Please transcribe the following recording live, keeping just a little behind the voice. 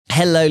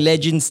Hello,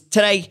 legends.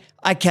 Today,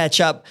 I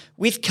catch up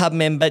with Cub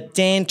member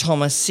Dan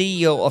Thomas,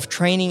 CEO of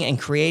training and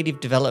creative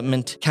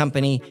development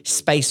company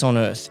Space on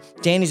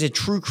Earth. Dan is a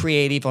true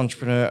creative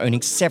entrepreneur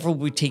owning several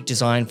boutique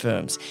design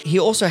firms. He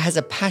also has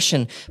a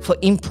passion for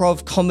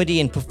improv, comedy,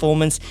 and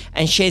performance,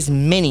 and shares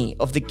many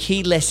of the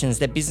key lessons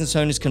that business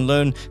owners can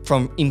learn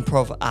from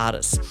improv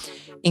artists,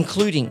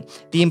 including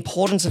the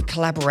importance of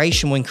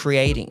collaboration when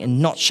creating and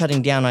not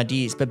shutting down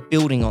ideas, but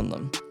building on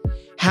them.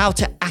 How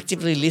to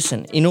actively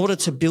listen in order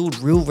to build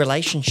real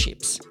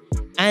relationships,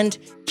 and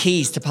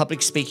keys to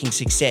public speaking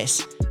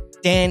success.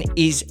 Dan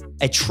is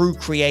a true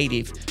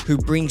creative who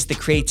brings the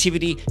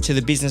creativity to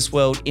the business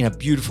world in a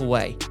beautiful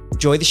way.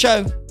 Enjoy the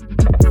show.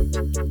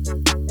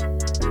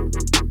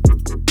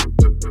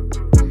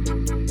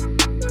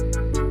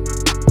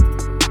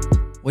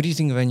 What do you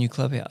think of our new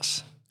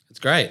clubhouse? It's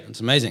great. It's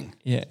amazing.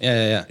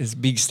 Yeah. It's a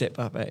big step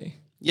up, eh?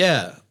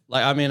 Yeah.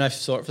 I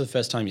saw it for the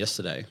first time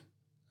yesterday.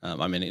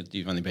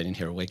 You've only been in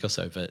here a week or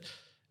so, but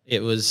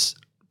it was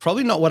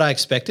probably not what I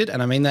expected,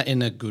 and I mean that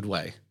in a good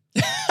way.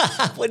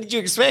 What did you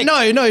expect?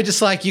 No, just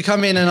like you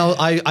come in and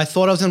I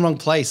thought I was in the wrong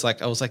place.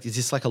 Like I was like, is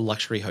this like a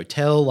luxury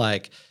hotel?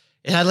 Like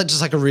it had just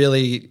like a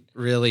really,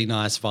 really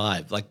nice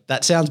vibe. Like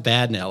that sounds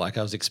bad now. Like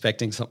I was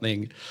expecting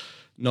something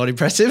not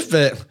impressive,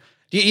 but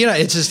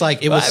it's just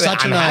like I'm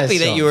happy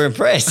that you were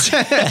impressed.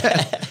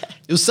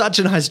 It was such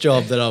a nice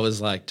job that I was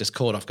like just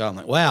caught off guard. I'm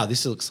like, wow,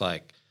 this looks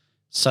like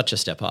such a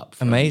step up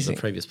from Amazing.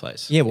 The previous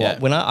place. Yeah, well,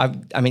 when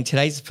I mean,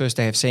 today's the first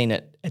day I've seen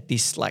it at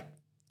this like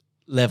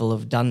level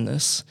of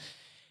doneness.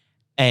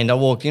 And I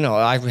walked,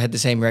 I had the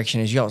same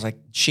reaction as you. I was like,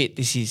 shit,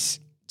 this is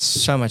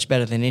so much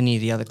better than any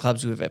of the other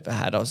clubs we've ever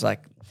had. I was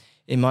like,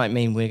 it might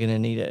mean we're going to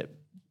need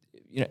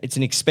it's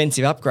an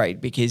expensive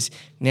upgrade because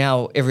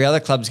now every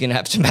other club's going to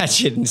have to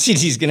match it and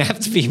City's going to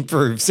have to be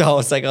improved. So I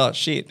was like, oh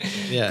shit,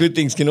 Good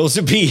things can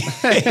also be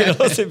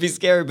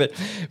scary, but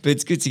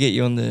it's good to get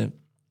you on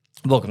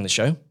welcome to the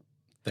show.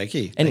 Thank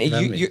you. And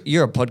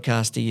you're a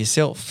podcaster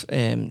yourself,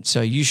 so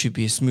you should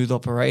be a smooth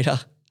operator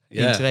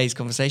in today's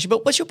conversation.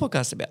 But what's your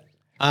podcast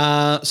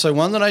about? So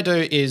one that I do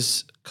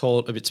is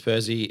called A Bit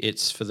Spursy.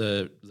 It's for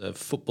the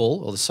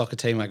football or the soccer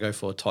team I go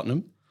for,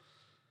 Tottenham.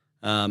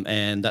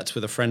 And that's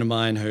with a friend of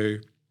mine who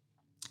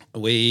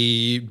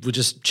we were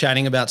just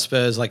chatting about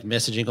Spurs, like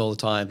messaging all the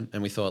time.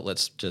 And we thought,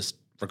 let's just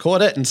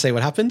record it and see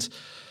what happens.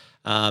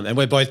 And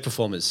we're both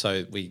performers,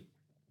 so we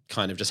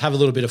kind of just have a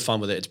little bit of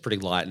fun with it. It's pretty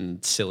light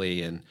and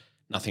silly and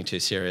nothing too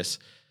serious.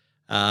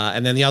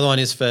 And then the other one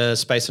is for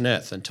Space on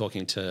Earth and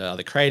talking to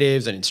other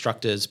creatives and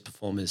instructors,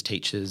 performers,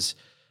 teachers,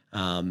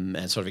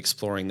 and sort of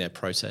exploring their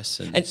process.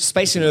 And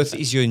Space on Earth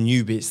is your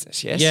new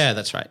business, yes? Yeah,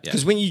 that's right.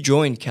 Because when you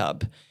joined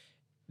Cub,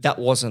 that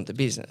wasn't the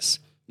business.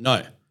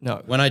 No.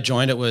 When I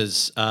joined, it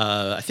was,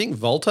 I think,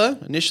 Volta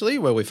initially,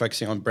 where we're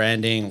focusing on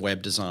branding,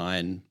 web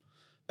design,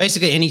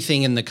 basically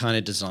anything in the kind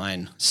of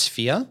design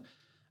sphere.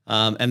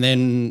 And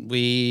then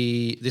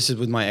this is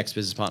with my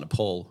ex-business partner,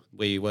 Paul.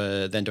 We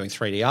were then doing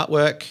 3D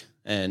artwork,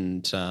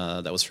 and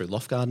that was through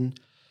Loft Garden.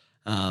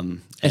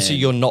 And so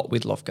you're not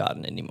with Loft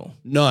Garden anymore?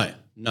 No.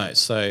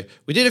 So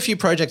we did a few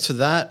projects for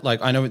that.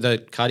 Like I know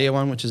the cardio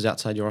one, which is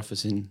outside your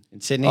office in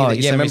Sydney. Oh,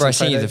 yeah, remember I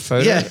sent you the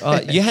photo? Yeah.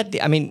 You had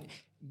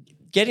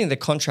getting the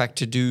contract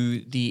to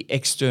do the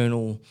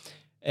external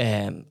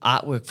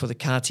artwork for the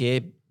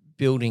Cartier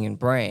building and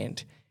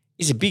brand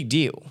is a big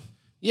deal.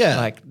 Yeah.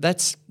 Like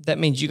that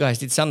means you guys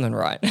did something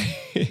right.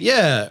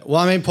 Yeah. Well,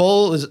 I mean,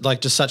 Paul is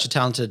like just such a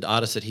talented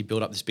artist that he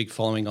built up this big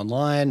following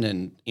online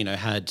and,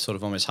 had sort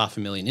of almost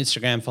 500,000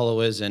 Instagram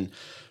followers. And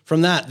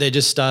from that, they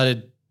just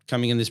started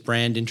coming in this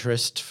brand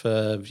interest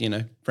for,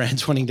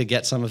 brands wanting to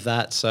get some of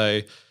that. So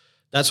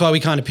that's why we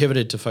kind of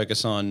pivoted to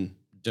focus on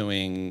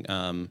doing,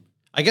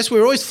 I guess we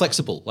were always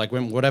flexible. Like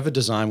whatever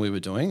design we were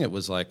doing, it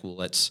was like, well,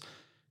 let's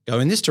go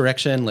in this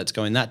direction. Let's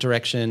go in that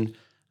direction.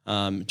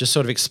 Just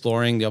sort of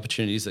exploring the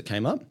opportunities that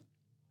came up.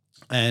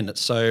 And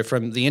so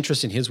from the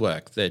interest in his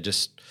work, they're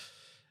just,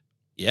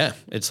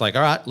 it's like,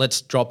 all right,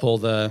 let's drop all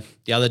the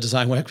other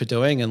design work we're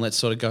doing and let's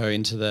sort of go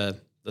into the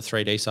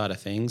 3D side of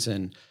things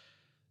and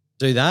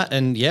do that.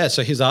 And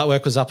so his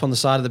artwork was up on the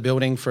side of the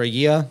building for a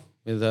year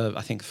with,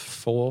 I think,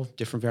 4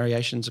 different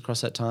variations across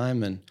that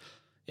time. And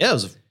it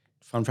was a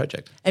fun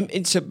project.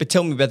 But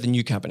tell me about the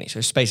new company.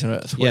 So Space on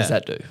Earth, what does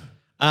that do?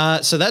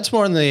 So that's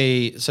more so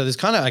there's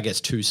kind of, I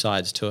guess, 2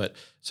 sides to it.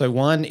 So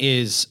one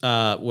is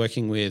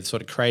working with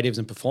sort of creatives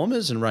and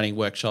performers and running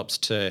workshops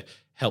to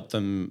help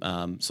them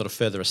sort of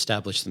further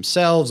establish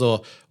themselves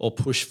or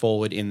push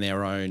forward in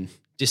their own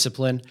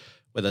discipline,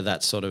 whether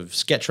that's sort of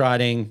sketch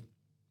writing,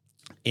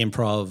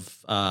 improv,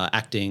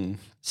 acting,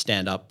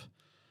 stand-up,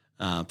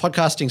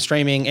 podcasting,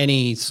 streaming,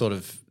 any sort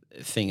of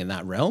thing in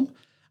that realm.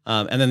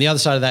 And then the other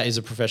side of that is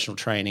a professional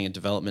training and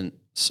development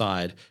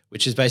side,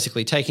 which is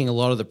basically taking a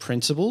lot of the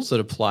principles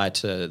that apply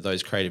to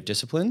those creative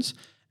disciplines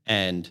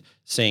and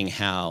seeing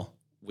how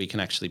we can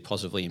actually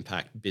positively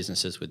impact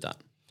businesses with that.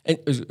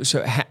 And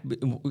so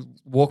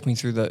walk me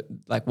through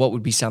what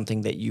would be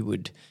something that you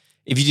would,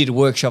 if you did a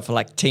workshop for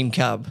like Team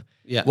Cub,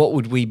 what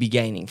would we be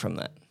gaining from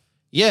that?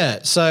 Yeah,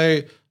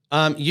 so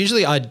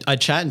Usually I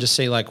chat and just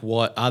see like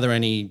are there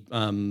any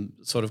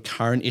sort of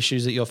current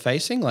issues that you're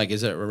facing? Like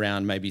is it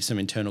around maybe some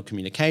internal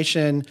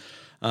communication?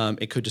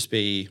 It could just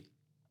be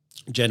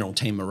general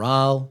team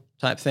morale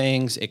type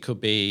things. It could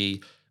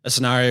be a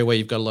scenario where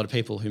you've got a lot of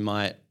people who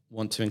might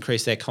want to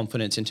increase their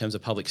confidence in terms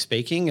of public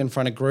speaking in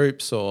front of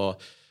groups or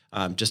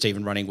just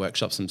even running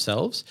workshops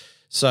themselves.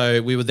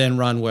 So we would then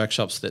run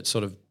workshops that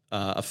sort of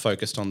are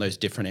focused on those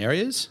different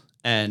areas,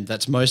 and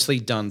that's mostly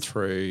done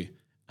through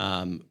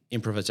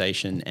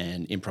improvisation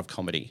and improv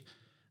comedy.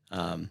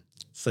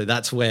 So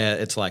that's where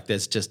it's like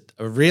there's just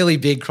a really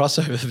big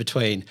crossover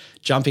between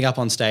jumping up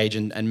on stage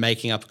and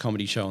making up a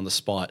comedy show on the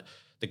spot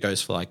that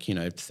goes for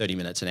 30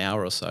 minutes, an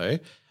hour or so.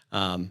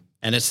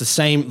 And it's the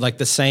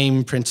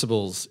same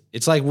principles.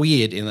 It's like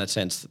weird in that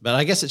sense, but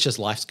I guess it's just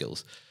life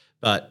skills.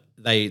 But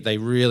they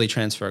really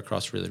transfer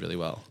across really, really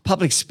well.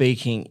 Public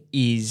speaking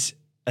is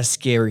a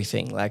scary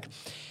thing. Like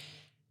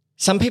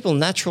some people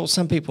natural,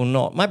 some people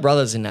not. My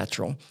brother's a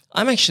natural.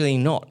 I'm actually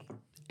not.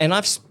 And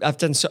I've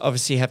done so,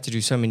 obviously have to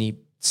do so many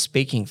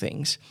speaking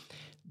things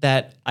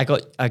that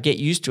I get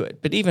used to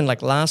it. But even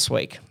like last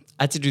week,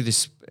 I had to do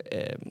this,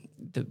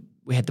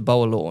 we had the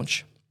BOA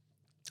launch,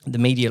 the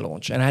media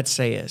launch, and I had to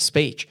say a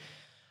speech.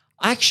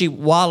 Actually,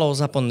 while I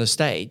was up on the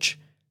stage,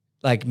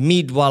 like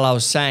while I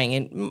was saying,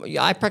 and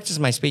I practice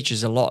my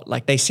speeches a lot.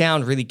 Like they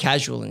sound really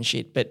casual and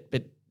shit, but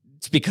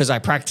it's because I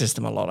practice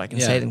them a lot. I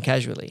can say them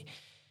casually.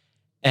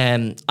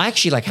 And I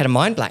actually had a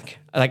mind blank,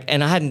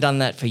 and I hadn't done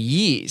that for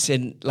years.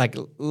 And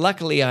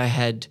luckily I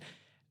had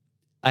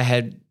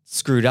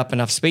screwed up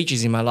enough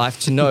speeches in my life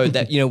to know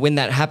that, when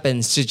that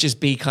happens, to just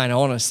be kind of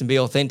honest and be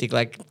authentic,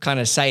 kind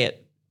of say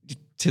it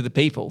to the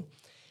people.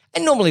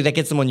 And normally that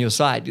gets them on your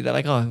side. They're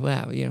like, oh,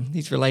 wow,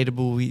 he's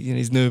relatable,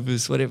 he's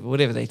nervous,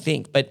 whatever they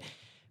think. But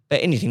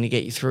anything to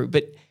get you through.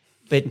 But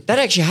that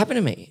actually happened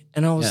to me.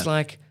 And I was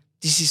like,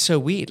 this is so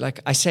weird.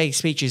 Like I say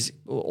speeches,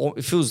 or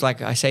it feels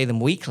like I say them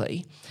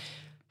weekly.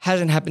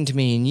 Hasn't happened to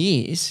me in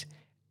years.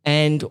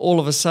 And all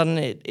of a sudden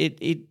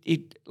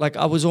it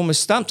I was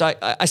almost stumped.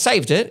 I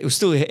saved it. It was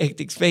still a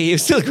hectic speech. It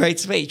was still a great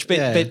speech.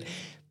 But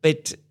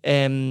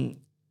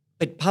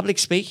public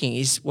speaking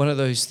is one of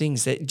those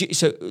things that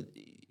so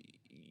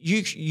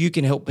you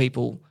can help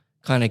people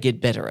kind of get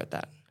better at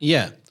that.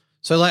 Yeah.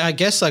 So I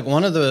guess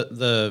one of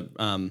the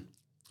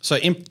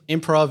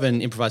improv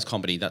and improvised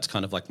comedy, that's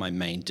kind of my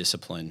main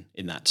discipline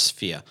in that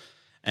sphere.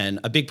 And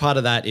a big part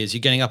of that is you're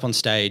getting up on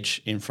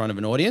stage in front of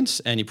an audience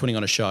and you're putting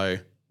on a show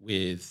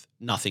with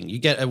nothing. You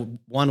get a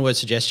one-word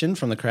suggestion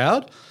from the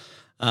crowd,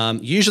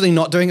 usually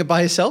not doing it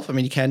by yourself. I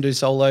mean, you can do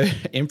solo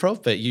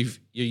improv, but you're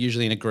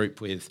usually in a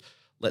group with,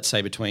 let's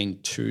say, between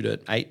 2 to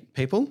 8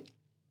 people.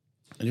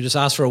 And you just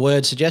ask for a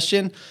word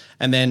suggestion,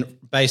 and then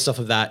based off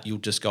of that, you'll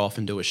just go off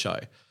and do a show.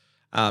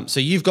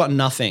 So you've got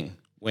nothing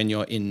when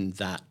you're in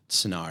that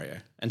scenario.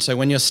 And so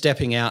when you're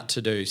stepping out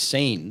to do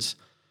scenes,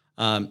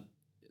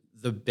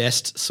 the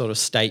best sort of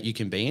state you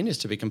can be in is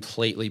to be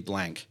completely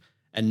blank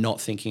and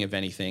not thinking of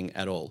anything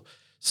at all.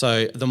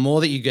 So the more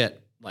that you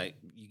get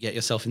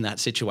yourself in that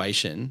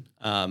situation,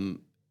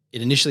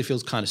 it initially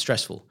feels kind of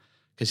stressful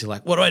because you're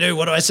like, what do I do?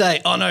 What do I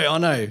say? Oh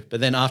no. But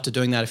then after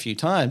doing that a few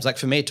times,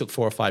 for me, it took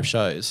 4 or 5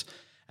 shows,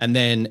 and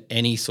then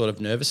any sort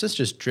of nervousness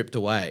just dripped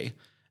away.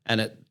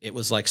 And it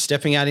was like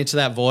stepping out into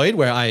that void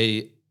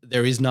where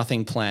there is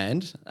nothing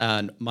planned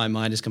and my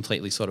mind is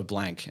completely sort of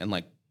blank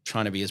and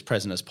trying to be as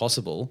present as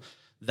possible.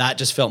 That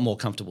just felt more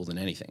comfortable than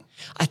anything.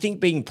 I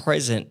think being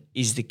present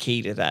is the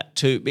key to that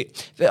too.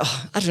 But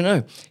I don't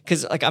know,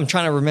 because I'm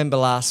trying to remember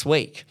last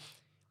week.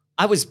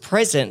 I was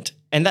present,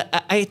 and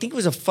I think it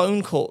was a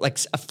phone call,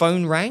 a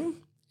phone rang,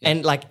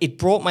 and it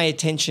brought my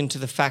attention to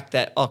the fact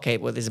that, okay,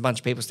 well, there's a bunch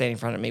of people standing in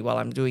front of me while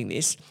I'm doing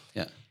this.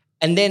 Yeah.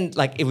 And then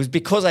it was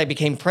because I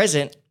became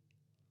present,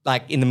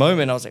 in the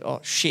moment I was like, oh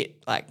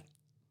shit,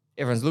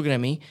 everyone's looking at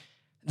me.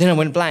 Then I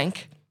went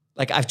blank.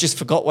 I've just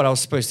forgot what I was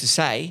supposed to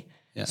say.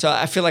 Yeah. So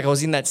I feel like I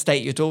was in that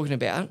state you're talking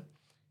about.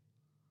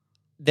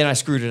 Then I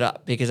screwed it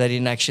up because I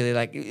didn't actually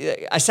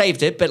I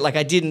saved it, but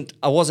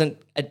I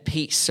wasn't at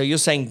peace. So you're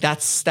saying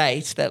that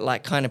state,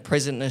 that kind of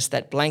presentness,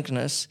 that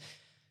blankness,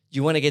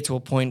 you want to get to a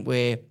point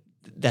where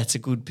that's a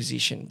good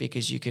position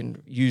because you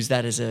can use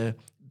that as a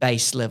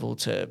base level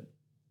to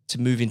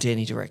move into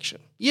any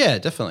direction. Yeah,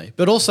 definitely.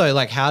 But also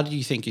how do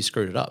you think you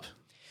screwed it up?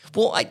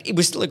 Well, it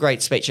was still a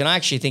great speech, and I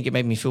actually think it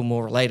made me feel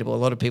more relatable. A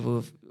lot of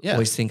people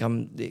always think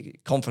I'm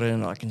confident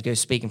and I can go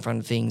speak in front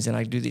of things and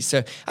I do this. So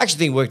I actually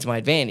think it worked to my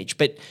advantage.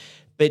 But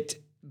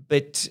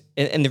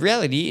the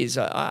reality is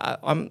I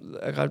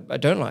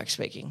don't like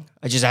speaking.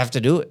 I just have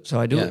to do it, so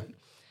I do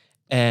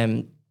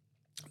it.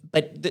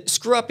 But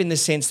screw up in the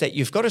sense that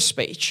you've got a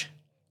speech,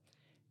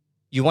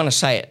 you want to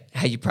say it,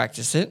 how you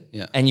practice it,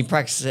 and you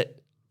practice it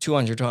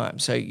 200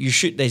 times. So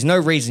there's no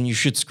reason you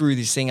should screw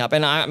this thing up.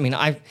 And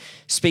I'm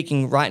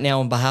speaking right now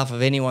on behalf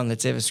of anyone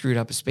that's ever screwed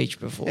up a speech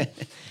before.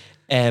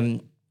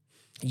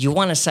 You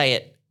want to say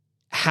it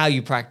how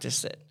you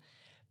practice it.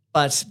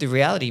 But the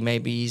reality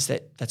maybe is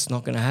that that's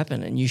not going to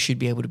happen and you should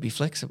be able to be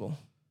flexible.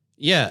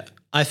 Yeah.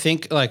 I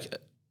think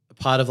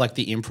part of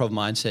the improv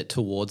mindset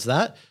towards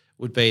that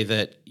would be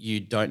that you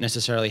don't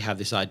necessarily have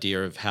this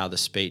idea of how the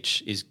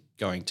speech is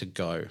going to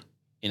go,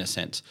 in a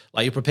sense.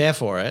 Like you prepare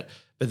for it,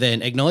 but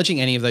then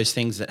acknowledging any of those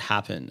things that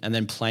happen and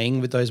then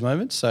playing with those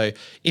moments. So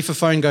if a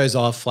phone goes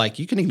off, like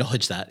you can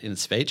acknowledge that in a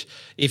speech.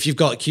 If you've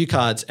got cue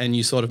cards and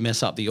you sort of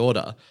mess up the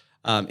order,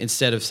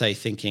 instead of say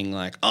thinking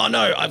like, oh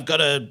no, I've got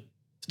to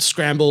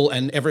scramble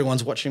and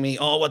everyone's watching me.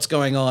 Oh, what's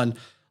going on?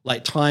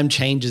 Like time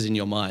changes in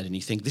your mind and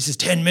you think this is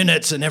 10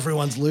 minutes and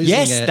everyone's losing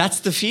it. Yes,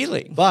 that's the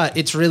feeling. But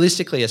it's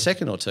realistically a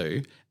second or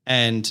two.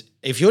 And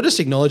if you're just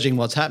acknowledging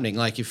what's happening,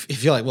 like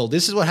if you're like, well,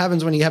 this is what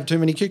happens when you have too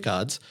many cue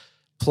cards,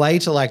 play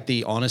to like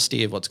the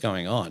honesty of what's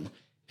going on.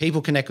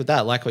 People connect with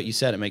that. Like what you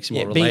said, it makes you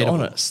more relatable. Be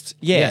honest.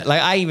 Yeah.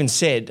 Like I even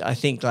said, I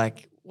think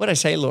like, what did I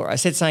say, Laura? I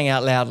said something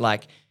out loud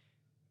like,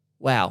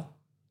 wow,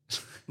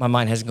 my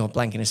mind hasn't gone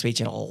blank in a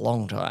speech in a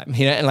long time,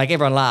 and like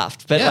everyone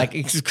laughed. But like,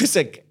 because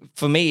like,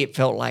 for me, it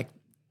felt like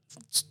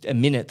a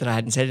minute that I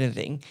hadn't said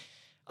anything.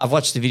 I've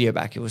watched the video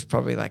back. It was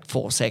probably like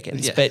 4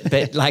 seconds,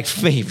 but like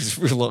for me, it was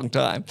a real long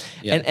time.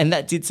 Yeah. And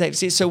that did save.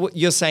 So what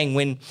you're saying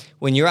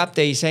when you're up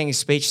there, you're saying a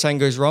speech, something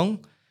goes wrong,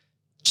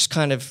 just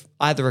kind of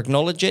either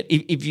acknowledge it.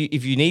 If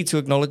you need to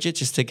acknowledge it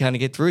just to kind of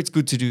get through, it's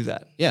good to do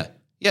that. Yeah.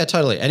 Yeah,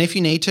 totally. And if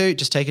you need to,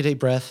 just take a deep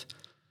breath.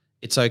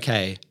 It's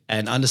okay.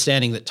 And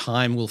understanding that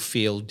time will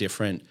feel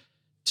different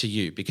to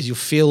you because you'll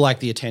feel like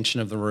the attention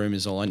of the room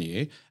is all on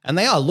you and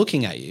they are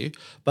looking at you,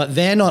 but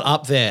they're not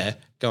up there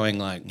going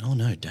like, oh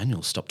no,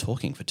 Daniel, stop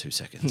talking for 2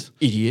 seconds.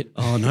 Idiot.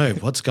 Oh no,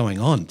 what's going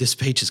on? This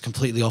speech is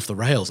completely off the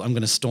rails. I'm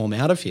going to storm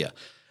out of here.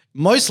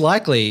 Most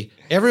likely,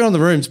 everyone in the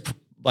room's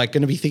like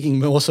going to be thinking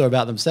more so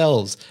about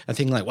themselves and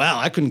thinking like, wow,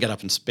 I couldn't get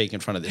up and speak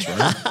in front of this room.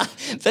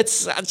 That's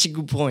such a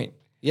good point.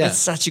 Yeah. That's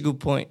such a good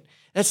point.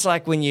 That's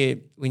like when you're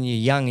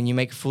young and you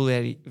make a fool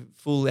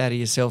out of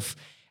yourself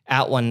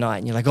out one night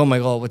and you're like, oh my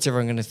God, what's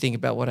everyone going to think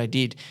about what I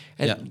did?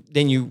 And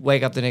then you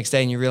wake up the next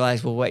day and you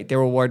realize, well, wait,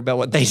 they're all worried about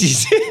what they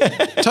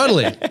did.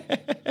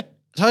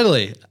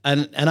 Totally.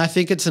 And I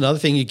think it's another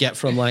thing you get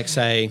from like,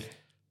 say,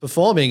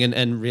 performing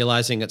and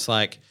realizing it's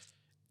like,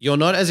 you're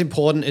not as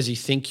important as you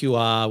think you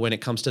are when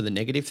it comes to the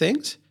negative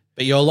things,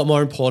 but you're a lot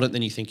more important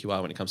than you think you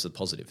are when it comes to the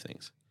positive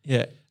things.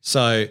 Yeah.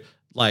 So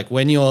like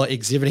when you're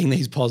exhibiting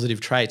these positive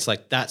traits,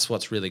 like that's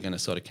what's really going to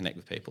sort of connect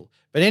with people.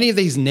 But any of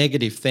these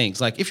negative things,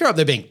 like if you're up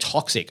there being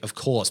toxic, of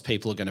course,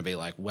 people are going to be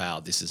like, wow,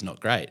 this is not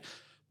great.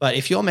 But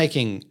if you're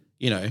making,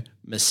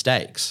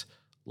 mistakes,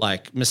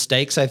 like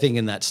mistakes, I think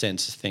in that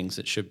sense, are things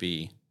that should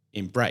be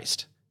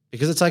embraced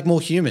because it's like more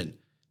human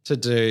to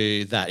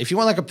do that. If you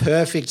want like a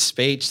perfect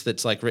speech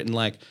that's like written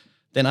like,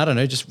 then I don't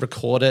know, just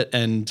record it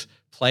and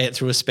play it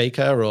through a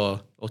speaker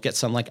or get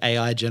some like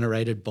AI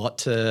generated bot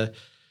to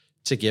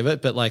give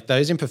it. But like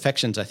those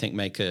imperfections, I think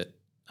make it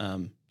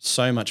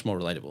so much more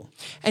relatable.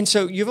 And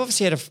so you've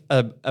obviously had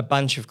a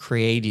bunch of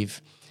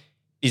creative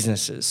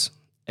businesses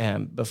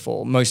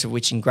before, most of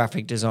which in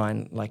graphic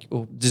design,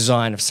 or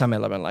design of some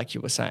element, like you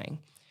were saying.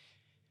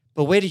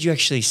 But where did you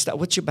actually start?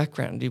 What's your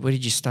background? Where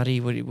did you study?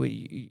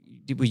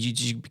 Did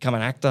you become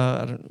an actor?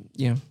 I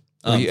don't.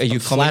 Are you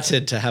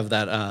flattered to have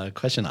that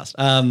question asked?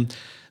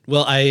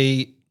 Well,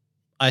 I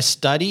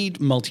studied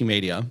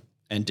multimedia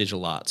and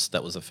digital arts.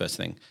 That was the first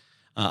thing.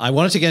 I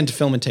wanted to get into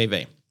film and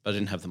TV, but I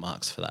didn't have the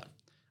marks for that.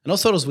 And I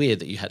also thought it was weird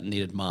that you hadn't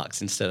needed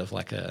marks instead of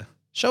like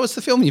show us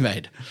the film you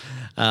made.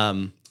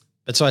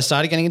 But so I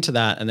started getting into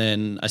that, and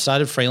then I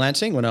started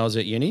freelancing when I was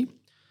at uni.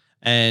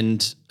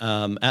 And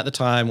at the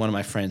time, one of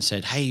my friends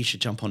said, hey, you should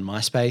jump on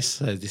MySpace.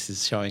 So this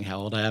is showing how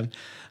old I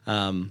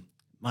am.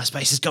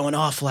 MySpace is going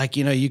off. Like,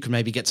 you could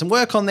maybe get some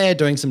work on there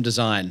doing some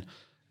design.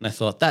 And I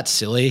thought, that's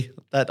silly.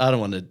 I don't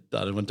want to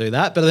do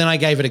that. But then I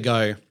gave it a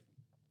go.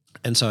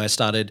 And so I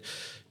started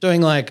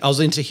doing I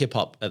was into hip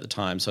hop at the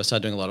time. So I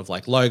started doing a lot of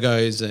like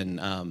logos and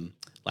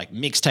like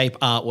mixtape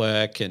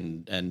artwork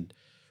and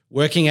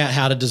working out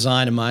how to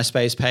design a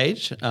MySpace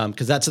page.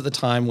 Because that's at the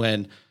time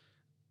when,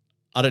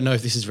 I don't know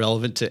if this is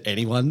relevant to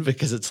anyone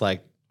because it's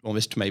like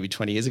almost maybe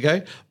 20 years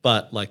ago,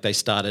 but like they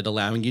started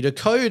allowing you to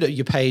code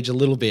your page a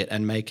little bit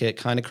and make it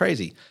kind of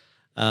crazy.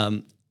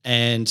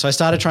 And so I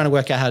started trying to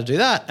work out how to do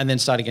that and then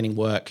started getting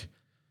work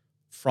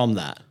from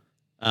that.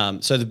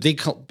 So the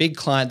big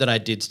client that I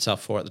did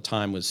stuff for at the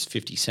time was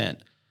 50 Cent.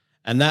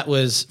 And that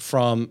was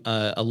from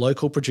a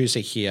local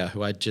producer here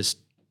who I just,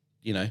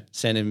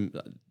 sent him,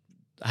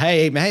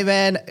 hey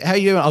man, how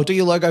you doing? I'll do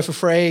your logo for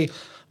free.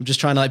 I'm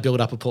just trying to like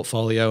build up a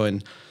portfolio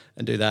and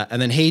do that.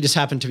 And then he just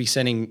happened to be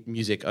sending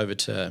music over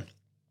to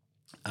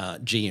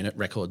G-Unit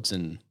Records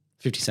and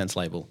 50 Cent's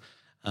label.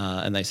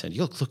 And they said,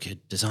 look, you're a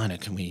designer.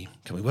 Can we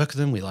work with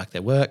them? We like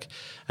their work.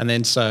 And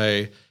then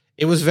so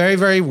it was very,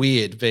 very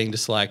weird being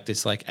just like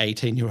this like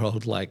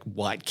 18-year-old like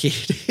white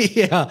kid.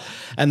 Yeah.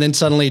 And then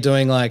suddenly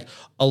doing like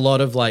a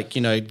lot of like,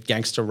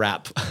 gangster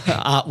rap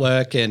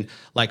artwork and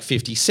like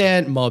 50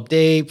 Cent, Mobb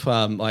Deep,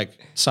 like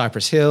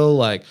Cypress Hill,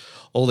 like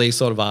all these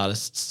sort of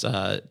artists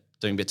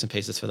doing bits and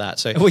pieces for that.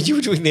 So well, you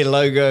were doing their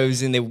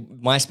logos and their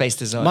MySpace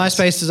designs.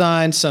 MySpace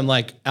designs, some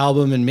like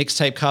album and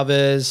mixtape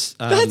covers.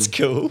 That's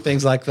cool.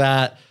 Things like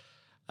that.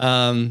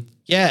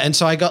 Yeah, and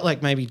so I got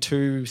like maybe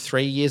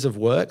 2-3 years of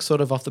work sort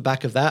of off the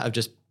back of that, of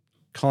just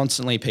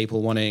constantly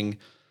people wanting,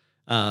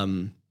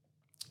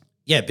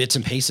 bits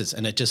and pieces,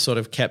 and it just sort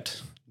of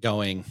kept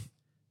going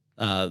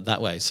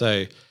that way.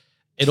 So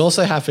it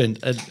also happened,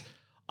 and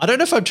I don't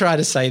know if I'm trying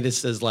to say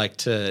this as like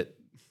to,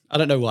 I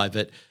don't know why,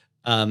 but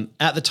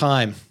at the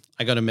time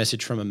I got a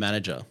message from a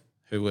manager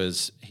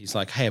he's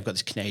like, hey, I've got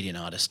this Canadian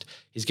artist.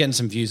 He's getting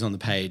some views on the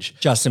page.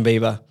 Justin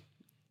Bieber.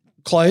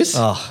 Close.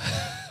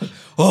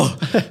 Oh,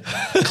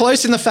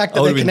 close in the fact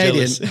that they're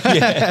Canadian.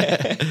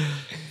 Yeah.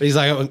 But he's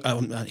like,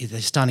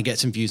 they're starting to get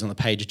some views on the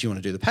page. Do you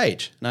want to do the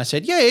page? And I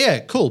said, yeah,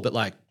 cool. But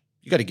like,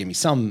 you got to give me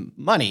some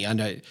money. I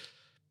know.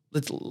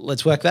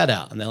 Let's work that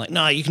out. And they're like,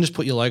 no, you can just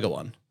put your logo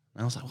on.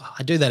 And I was like, well,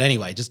 I do that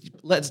anyway. Just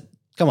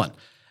come on.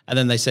 And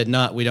then they said,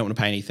 no, we don't want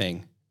to pay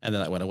anything. And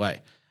then that went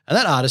away. And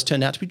that artist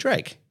turned out to be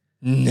Drake.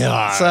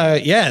 No. So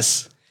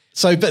yes.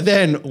 So, but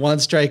then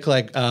once Drake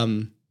like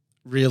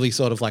really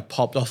sort of like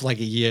popped off like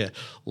a year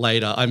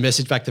later, I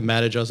messaged back the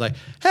manager. I was like,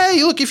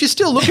 hey, look, if you're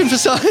still looking for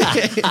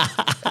something.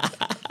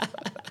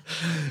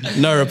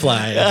 No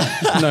reply.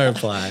 No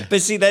reply.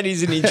 But see, that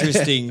is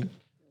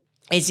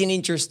it's an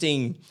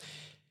interesting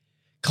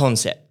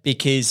concept,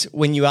 because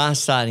when you are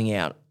starting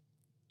out,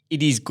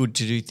 it is good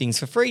to do things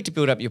for free to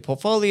build up your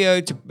portfolio.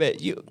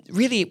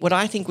 What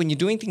I think when you're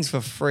doing things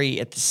for free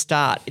at the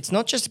start, it's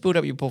not just to build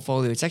up your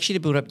portfolio, it's actually to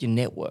build up your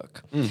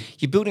network.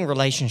 You're building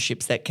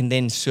relationships that can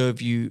then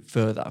serve you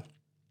further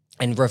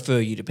and refer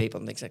you to people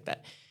and things like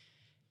that.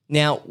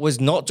 Now, was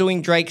not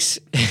doing Drake's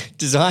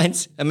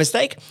designs a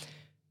mistake?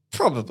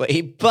 Probably,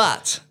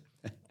 but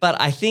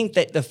I think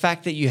that the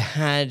fact that you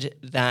had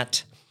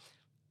that,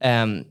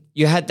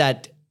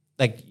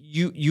 like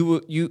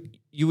you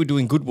were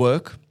doing good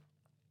work.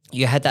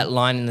 You had that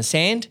line in the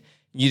sand.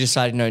 You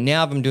decided, no,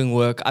 now I'm doing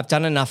work. I've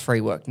done enough free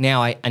work.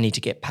 Now I need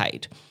to get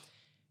paid.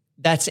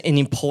 That's an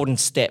important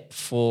step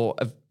for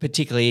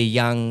particularly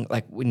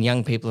like when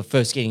young people are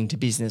first getting into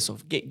business or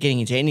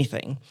getting into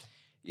anything,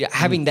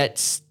 having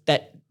that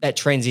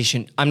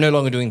transition. I'm no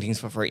longer doing things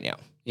for free now.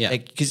 Yeah.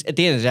 Because at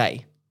the end of the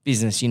day,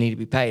 business, you need to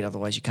be paid.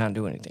 Otherwise you can't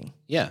do anything.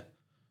 Yeah.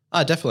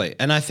 Definitely.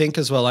 And I think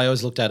as well, I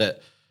always looked at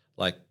it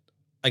like,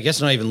 I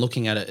guess not even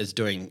looking at it as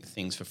doing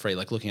things for free,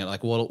 like looking at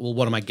like,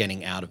 what am I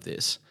getting out of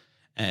this?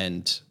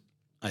 And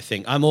I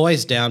think I'm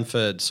always down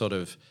for sort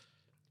of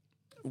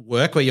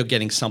work where you're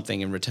getting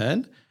something in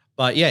return.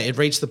 But yeah, it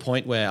reached the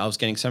point where I was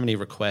getting so many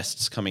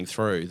requests coming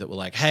through that were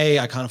like, hey,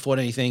 I can't afford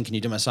anything. Can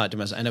you do my site?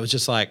 And it was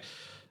just like,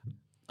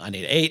 I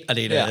need to eat.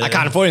 I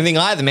can't afford anything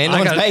either, man. No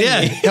one's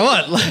paying me. Come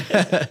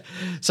on.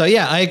 So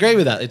yeah, I agree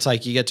with that. It's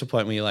like you get to a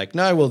point where you're like,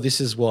 no, well, this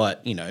is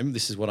what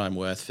I'm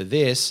worth for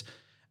this.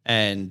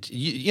 And,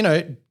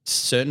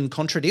 certain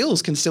contra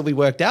deals can still be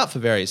worked out for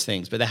various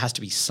things, but there has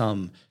to be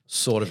some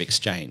sort of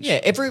exchange.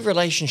 Yeah, every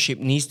relationship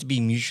needs to be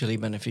mutually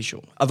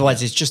beneficial.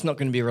 Otherwise, it's just not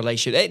going to be a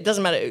relationship. It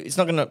doesn't matter. It's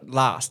not going to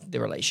last,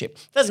 the relationship.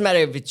 It doesn't matter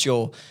if it's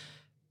your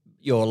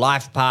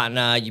life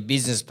partner, your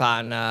business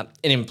partner,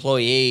 an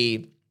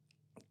employee,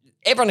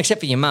 everyone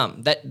except for your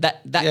mum.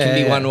 That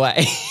can be one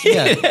way.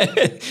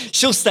 Yeah.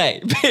 She'll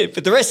stay,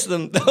 but the rest of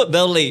them,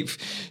 they'll leave.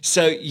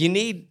 So you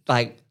need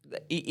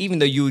even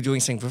though you were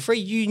doing something for free,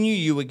 you knew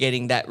you were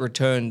getting that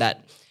return,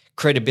 that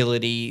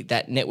credibility,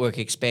 that network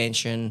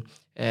expansion,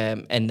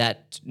 and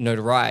that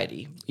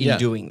notoriety in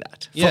doing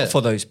that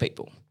for those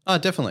people. Oh,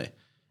 definitely.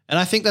 And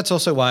I think that's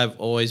also why I've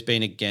always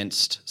been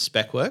against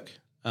spec work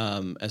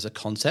as a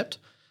concept.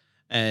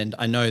 And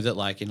I know that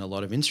like in a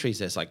lot of industries,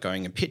 there's like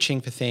going and pitching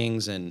for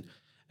things and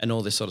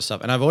all this sort of stuff.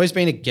 And I've always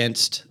been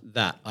against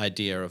that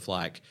idea of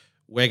like,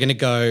 we're going to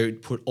go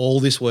put all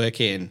this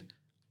work in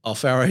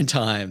off our own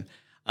time,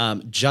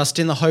 just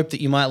in the hope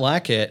that you might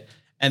like it,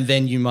 and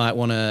then you might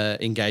want to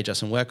engage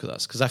us and work with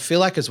us. Because I feel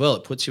like as well,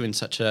 it puts you in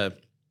such a,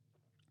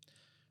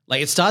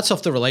 like it starts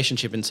off the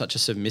relationship in such a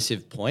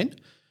submissive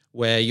point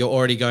where you're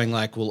already going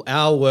like, well,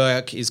 our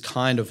work is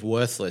kind of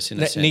worthless in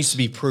a sense. It needs to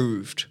be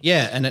proved.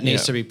 Yeah, and it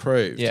needs to be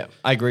proved. Yeah,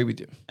 I agree with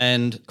you.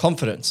 And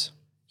confidence.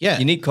 Yeah.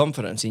 You need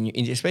confidence,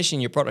 especially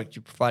in your product,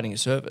 you're providing a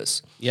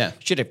service. Yeah. You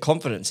should have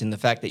confidence in the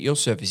fact that your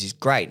service is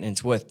great and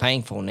it's worth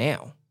paying for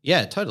now.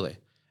 Yeah, totally.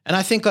 And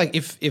I think like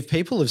if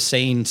people have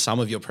seen some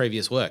of your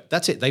previous work,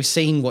 that's it. They've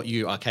seen what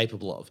you are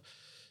capable of.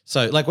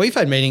 So like we've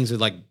had meetings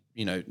with like,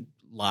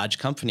 large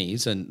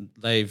companies and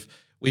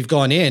we've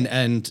gone in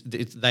and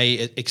they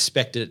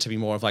expected it to be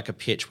more of like a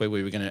pitch where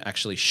we were going to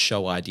actually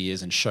show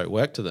ideas and show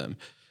work to them.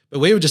 But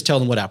we would just tell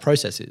them what our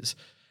process is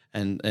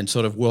and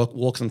sort of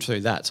walk them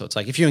through that. So it's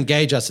like, if you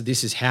engage us,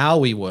 this is how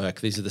we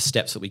work. These are the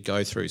steps that we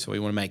go through. So we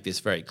want to make this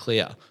very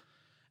clear.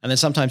 And then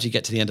sometimes you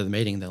get to the end of the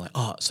meeting and they're like,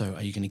 oh, so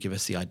are you going to give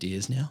us the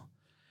ideas now?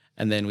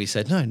 And then we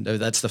said, no,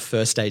 that's the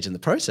first stage in the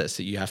process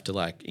that you have to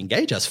like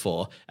engage us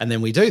for. And then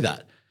we do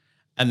that.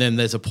 And then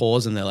there's a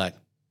pause and they're like,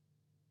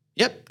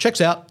 yep, checks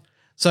out.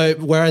 So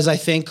whereas I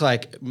think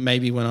like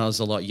maybe when I was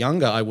a lot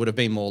younger, I would have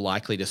been more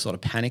likely to sort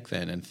of panic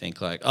then and think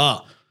like,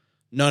 oh,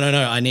 no,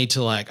 I need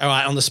to like, all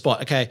right, on the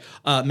spot. Okay,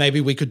 maybe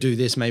we could do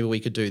this, maybe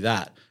we could do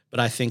that. But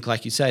I think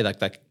like you say, like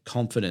that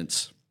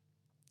confidence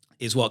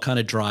is what kind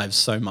of drives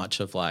so much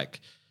of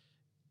like,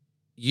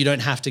 you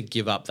don't have to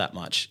give up that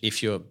much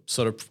if you're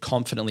sort of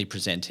confidently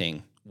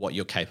presenting what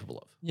you're capable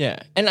of. Yeah.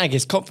 And I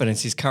guess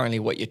confidence is currently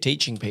what you're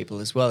teaching people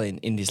as well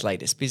in this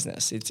latest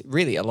business. It's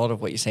really a lot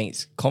of what you're saying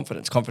is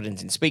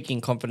confidence in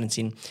speaking, confidence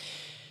in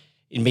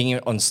being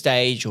on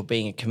stage or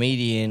being a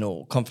comedian,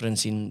 or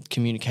confidence in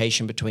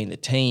communication between the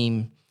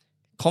team.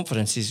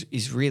 Confidence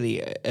is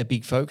really a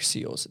big focus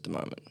of yours at the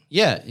moment.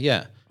 Yeah,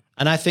 yeah.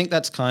 And I think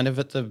that's kind of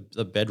at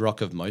the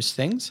bedrock of most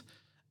things.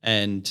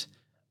 And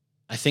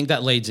I think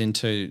that leads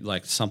into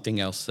like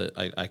something else that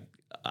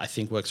I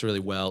think works really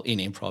well in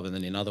improv and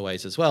then in other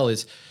ways as well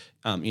is,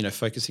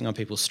 focusing on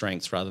people's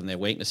strengths rather than their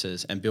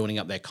weaknesses and building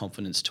up their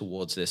confidence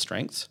towards their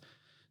strengths.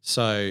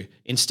 So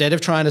instead of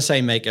trying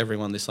to make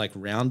everyone this like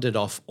rounded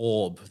off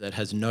orb that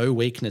has no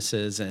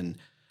weaknesses and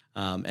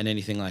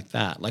anything like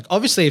that. Like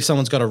obviously if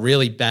someone's got a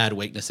really bad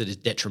weakness that is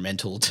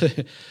detrimental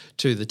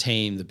to the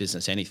team, the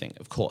business, anything,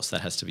 of course that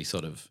has to be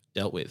sort of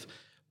dealt with.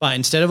 But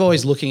instead of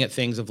always looking at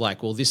things of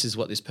like, well, this is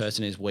what this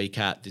person is weak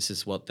at, this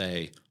is what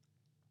they,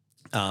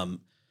 they're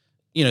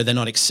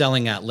not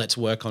excelling at, let's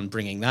work on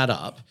bringing that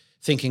up,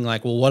 thinking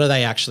like, well, what are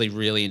they actually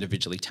really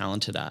individually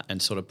talented at, and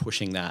sort of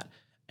pushing that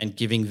and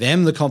giving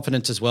them the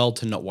confidence as well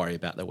to not worry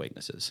about their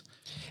weaknesses.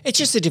 It's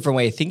just a different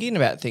way of thinking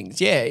about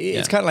things. Yeah,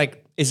 it's kind of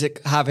like, is it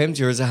half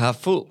empty or is it half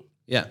full?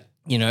 Yeah.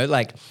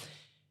 Like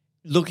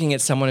looking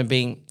at someone and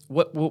being,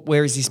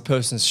 where is this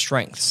person's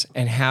strengths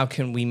and how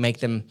can we make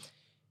them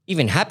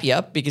even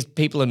happier, because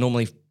people are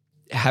normally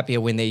happier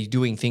when they're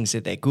doing things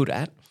that they're good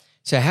at.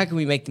 So how can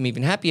we make them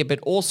even happier, but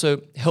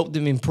also help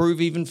them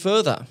improve even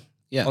further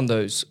on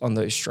those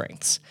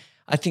strengths?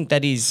 I think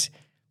that is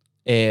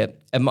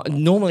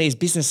normally as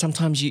business,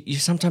 sometimes you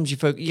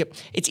focus.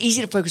 It's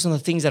easy to focus on the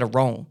things that are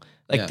wrong,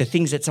 like the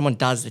things that someone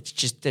does that's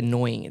just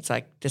annoying. It's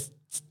like just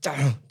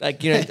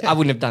like I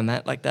wouldn't have done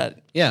that like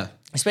that. Yeah.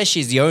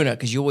 Especially as the owner,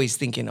 because you're always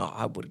thinking, oh,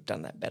 I would have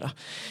done that better.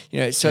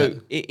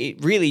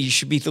 It really, you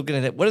should be looking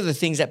at that. What are the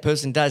things that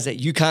person does that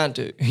you can't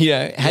do?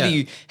 How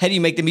do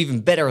you make them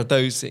even better at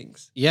those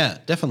things? Yeah,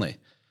 definitely.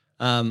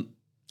 How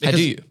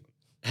do you?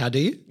 How do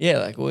you?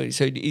 Yeah,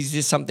 so is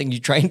this something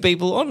you train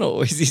people on,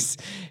 or is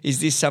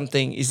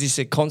this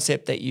a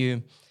concept that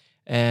you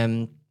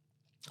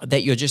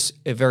that you're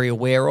just very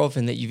aware of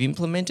and that you've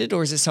implemented,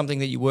 or is this something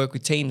that you work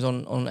with teams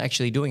on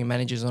actually doing and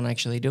managers on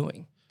actually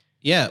doing?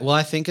 Yeah, well,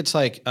 I think it's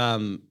like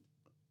on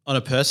a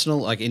personal,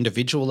 like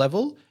individual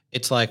level,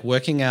 it's like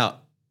working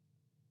out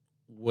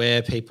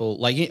where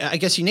people, I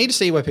guess you need to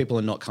see where people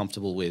are not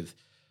comfortable with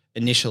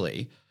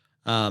initially,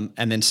 and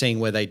then seeing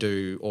where they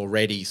do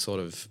already sort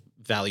of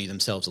value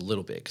themselves a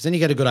little bit, because then you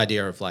get a good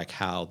idea of like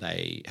how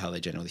they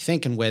generally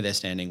think and where they're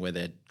standing, where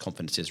their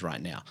confidence is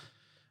right now.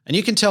 And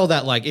you can tell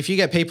that like if you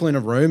get people in a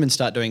room and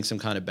start doing some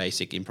kind of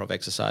basic improv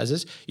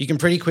exercises, you can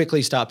pretty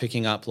quickly start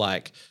picking up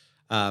like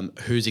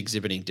who's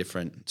exhibiting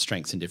different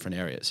strengths in different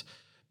areas.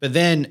 But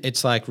then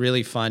it's like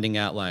really finding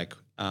out like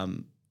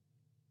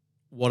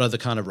what are the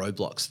kind of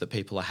roadblocks that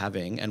people are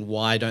having and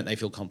why don't they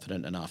feel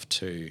confident enough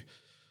to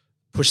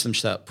push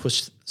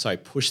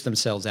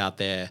themselves out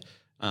there,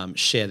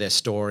 share their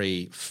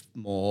story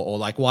more, or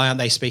like why aren't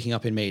they speaking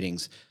up in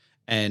meetings?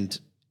 And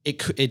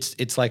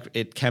it's like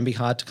it can be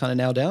hard to kind of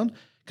nail down,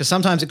 because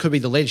sometimes it could be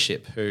the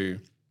leadership who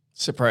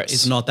suppress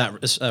is not that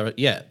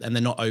and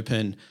they're not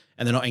open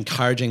and they're not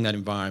encouraging that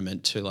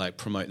environment to like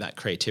promote that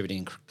creativity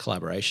and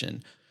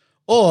collaboration.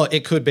 Or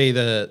it could be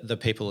the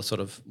people are sort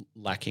of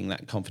lacking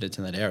that confidence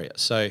in that area.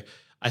 So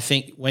I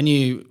think when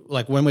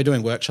we're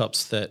doing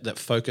workshops that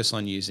focus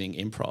on using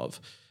improv,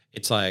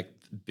 it's like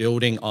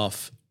building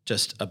off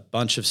just a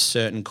bunch of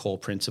certain core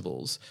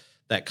principles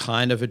that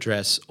kind of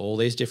address all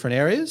these different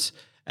areas,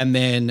 and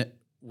then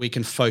we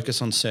can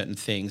focus on certain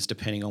things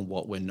depending on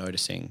what we're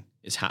noticing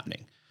is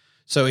happening.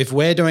 So if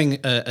we're doing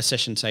a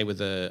session, say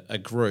with a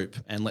group,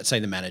 and let's say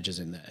the manager's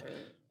in there,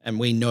 and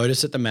we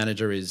notice that the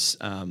manager is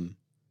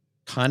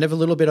kind of a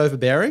little bit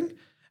overbearing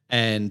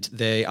and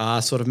they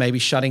are sort of maybe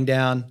shutting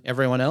down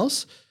everyone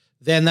else,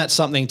 then that's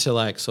something to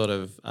like sort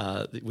of,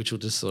 which will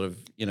just sort of,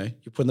 you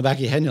put in the back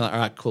of your head and you're like, all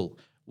right, cool.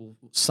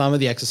 Some of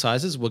the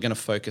exercises we're going to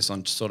focus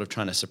on sort of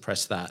trying to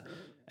suppress that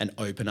and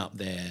open up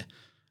the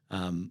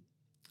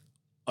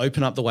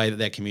way that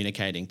they're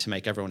communicating to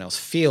make everyone else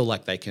feel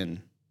like they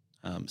can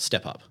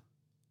step up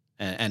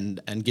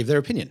and give their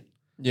opinion.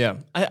 Yeah,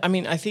 I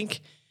mean, I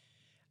think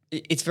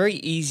it's very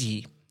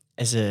easy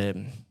as a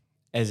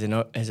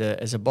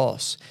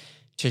boss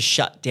to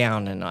shut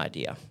down an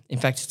idea. In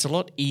fact, it's a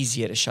lot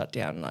easier to shut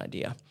down an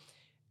idea,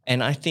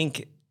 and I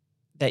think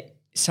that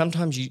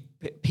sometimes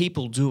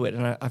people do it,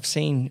 and I've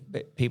seen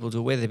people do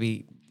it, whether it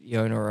be the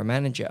owner or a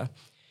manager.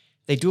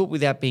 They do it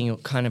without being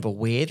kind of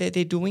aware that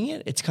they're doing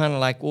it. It's kind of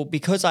like, well,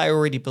 because I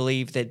already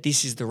believe that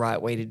this is the right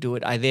way to do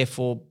it, I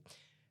therefore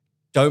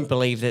don't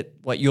believe that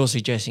what you're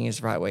suggesting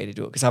is the right way to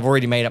do it, because I've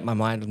already made up my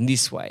mind on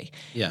this way.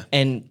 Yeah.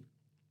 And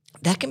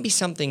that can be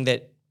something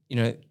that,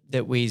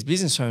 that we as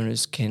business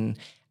owners can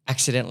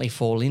accidentally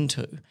fall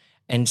into,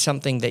 and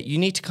something that you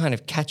need to kind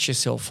of catch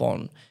yourself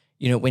on,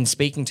 when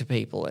speaking to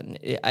people. And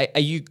are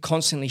you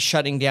constantly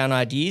shutting down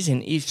ideas?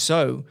 And if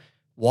so,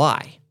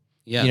 why?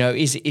 Yeah. You know,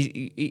 is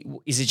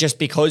it just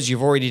because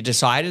you've already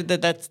decided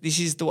that this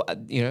is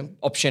the,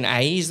 option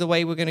A is the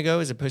way we're going to go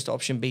as opposed to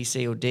option B,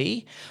 C, or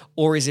D?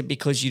 Or is it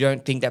because you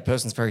don't think that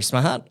person's very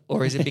smart?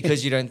 Or is it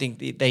because you don't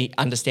think they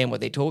understand what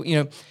they're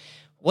talking?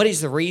 What is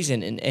the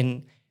reason?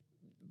 And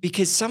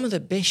because some of the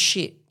best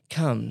shit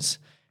comes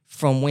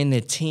from when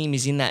the team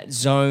is in that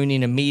zone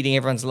in a meeting,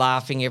 everyone's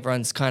laughing,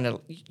 everyone's kind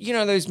of,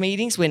 those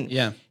meetings when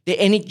when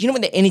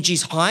the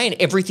energy's high and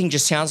everything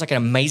just sounds like an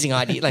amazing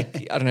idea.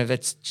 Like, I don't know if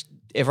that's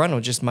everyone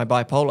or just my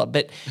bipolar,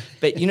 but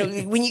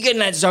when you get in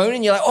that zone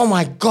and you're like, oh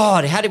my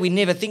God, how did we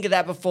never think of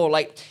that before?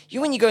 Like,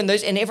 when you go in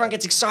those and everyone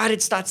gets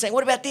excited, starts saying,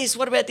 what about this?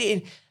 What about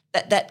this?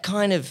 That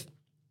kind of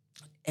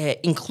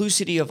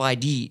inclusivity of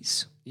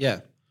ideas.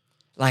 Yeah.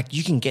 Like,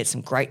 you can get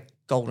some great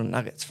golden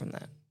nuggets from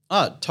that.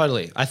 Oh,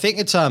 totally. I think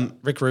it's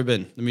Rick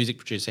Rubin, the music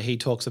producer. He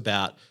talks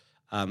about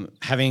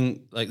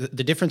having like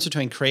the difference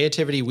between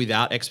creativity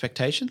without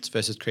expectations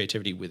versus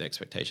creativity with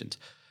expectations.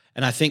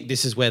 And I think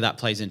this is where that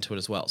plays into it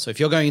as well. So if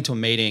you're going into a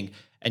meeting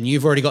and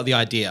you've already got the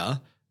idea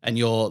and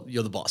you're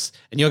the boss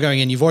and you're going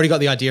in, you've already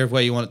got the idea of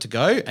where you want it to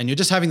go and you're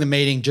just having the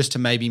meeting just to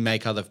maybe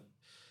make all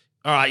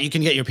right, you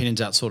can get your opinions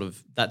out,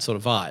 that sort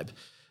of vibe.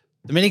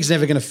 The meeting's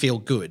never going to feel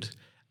good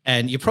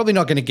and you're probably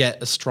not going to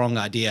get a strong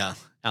idea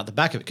out the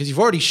back of it because you've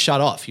already shut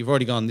off. You've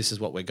already gone, this is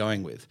what we're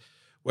going with.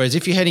 Whereas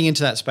if you're heading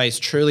into that space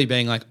truly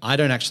being like, I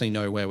don't actually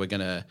know where we're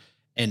going to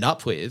end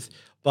up with,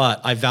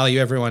 but I value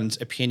everyone's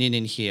opinion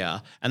in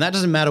here. And that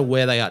doesn't matter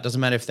where they are. It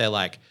doesn't matter if they're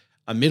like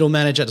a middle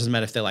manager. It doesn't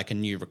matter if they're like a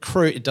new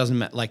recruit. It doesn't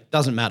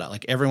matter.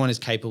 Like everyone is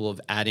capable of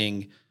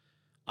adding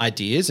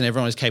ideas and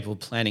everyone is capable of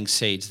planting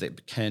seeds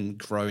that can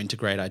grow into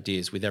great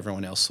ideas with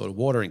everyone else sort of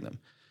watering them.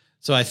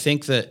 So I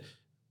think that,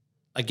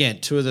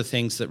 again, two of the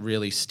things that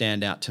really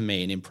stand out to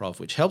me in improv,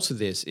 which helps with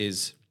this,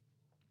 is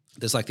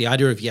there's like the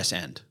idea of yes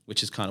and,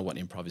 which is kind of what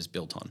improv is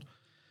built on.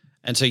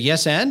 And so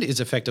yes and is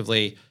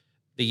effectively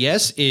the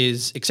yes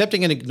is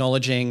accepting and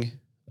acknowledging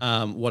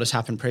what has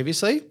happened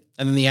previously,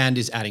 and then the and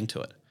is adding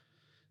to it.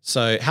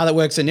 So how that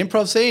works in an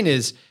improv scene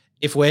is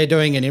if we're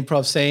doing an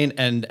improv scene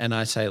and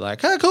I say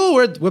like, oh, cool,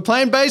 we're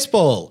playing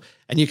baseball,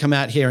 and you come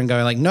out here and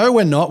go like, no,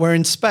 we're not, we're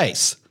in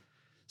space.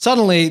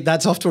 Suddenly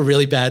that's off to a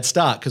really bad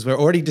start because we're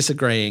already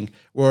disagreeing,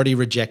 we're already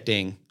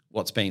rejecting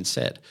what's being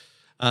said.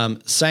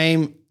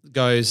 Same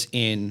goes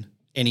in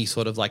any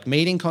sort of like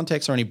meeting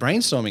context or any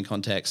brainstorming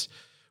context.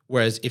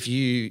 Whereas if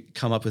you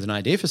come up with an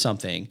idea for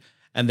something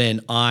and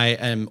then I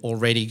am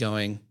already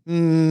going,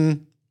 no,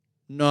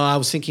 I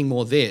was thinking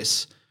more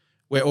this,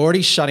 we're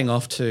already shutting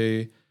off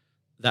to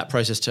that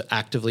process to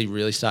actively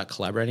really start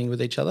collaborating with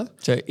each other.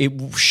 So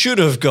it should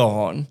have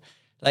gone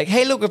like,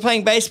 hey, look, we're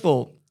playing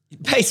baseball.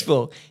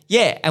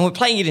 Yeah, and we're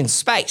playing it in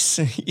space.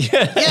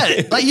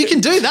 Yeah, like you can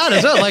do that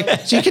as well.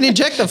 Like, so you can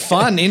inject the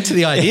fun into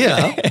the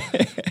idea,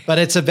 but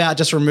it's about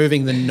just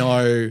removing the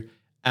no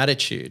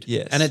attitude.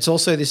 Yes. And it's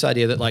also this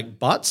idea that like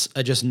buts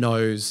are just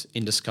no's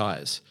in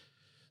disguise.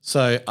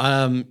 So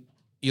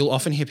you'll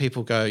often hear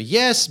people go,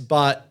 yes,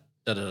 but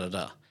da da da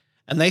da.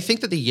 And they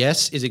think that the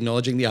yes is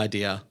acknowledging the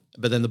idea,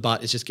 but then the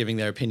but is just giving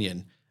their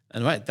opinion.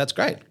 And right, that's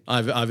great.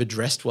 I've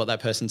addressed what that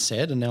person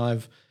said and now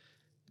I've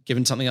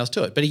given something else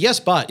to it. But a yes,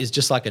 but is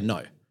just like a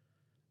no.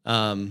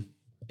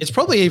 It's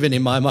probably even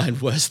in my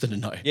mind worse than a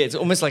no. Yeah, it's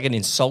almost like an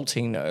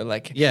insulting no.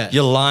 Like, yeah,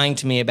 you're lying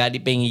to me about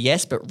it being a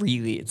yes, but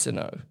really it's a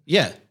no.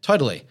 Yeah,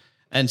 totally.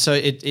 And so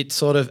it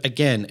sort of,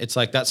 again, it's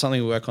like that's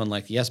something we work on,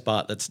 like yes,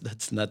 but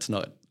that's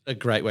not a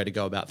great way to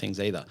go about things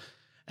either.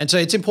 And so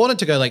it's important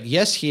to go like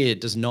yes here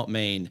does not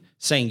mean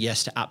saying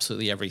yes to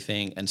absolutely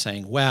everything and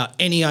saying, wow,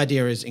 any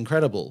idea is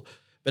incredible.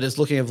 But it's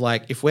looking of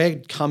like, if we're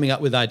coming up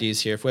with ideas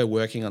here, if we're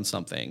working on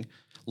something,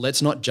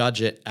 let's not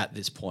judge it at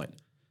this point.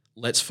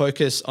 Let's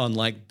focus on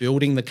like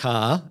building the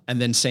car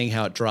and then seeing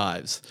how it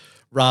drives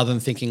rather than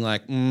thinking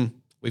like,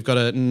 we've got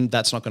to,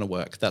 that's not going to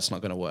work. That's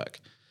not going to work.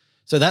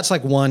 So that's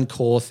like one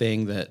core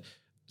thing that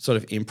sort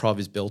of improv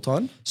is built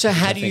on. So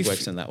how do you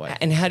works in that way?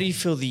 And how do you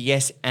feel the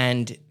yes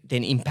and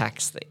then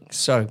impacts things?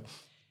 So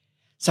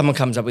someone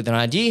comes up with an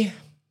idea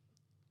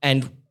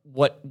and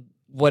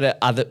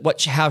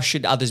how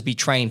should others be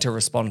trained to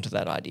respond to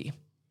that idea?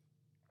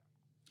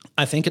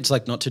 I think it's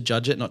like not to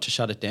judge it, not to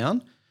shut it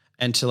down,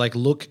 and to like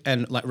look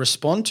and like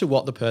respond to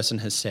what the person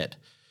has said.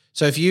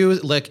 So if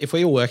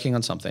we were working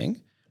on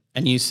something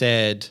and you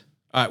said,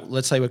 all right,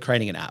 let's say we're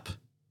creating an app,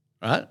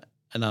 right?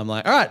 And I'm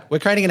like, all right, we're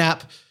creating an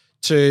app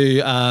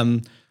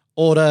to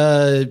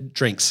order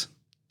drinks.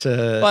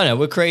 Oh no,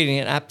 we're creating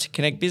an app to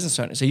connect business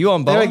owners. So you're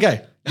on board. There we go.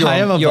 I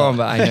am on board. You're on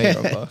board. I know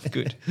you're on board.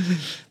 Good.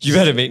 You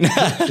better be.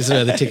 This is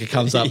where the ticker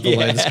comes up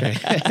below the screen.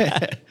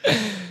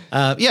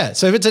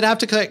 So if it's an app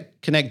to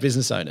connect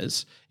business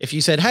owners, if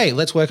you said, hey,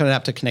 let's work on an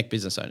app to connect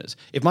business owners,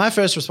 if my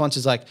first response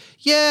is like,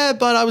 yeah,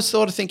 but I was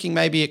sort of thinking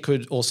maybe it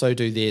could also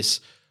do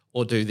this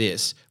or do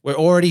this, we're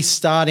already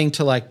starting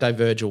to like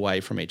diverge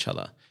away from each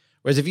other.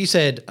 Whereas if you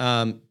said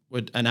an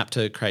app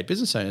to create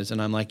business owners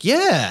and I'm like,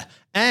 yeah,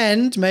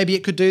 and maybe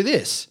it could do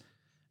this.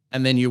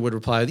 And then you would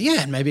reply with,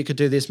 yeah, maybe it could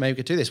do this, maybe it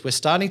could do this. We're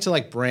starting to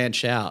like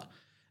branch out.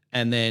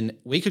 And then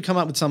we could come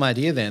up with some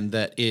idea then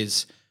that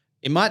is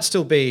it might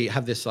still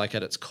have this like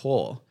at its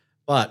core,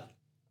 but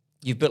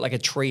You've built like a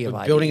tree of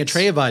ideas. Building a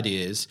tree of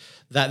ideas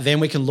that then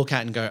we can look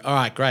at and go, all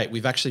right, great.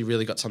 We've actually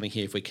really got something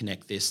here if we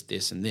connect this,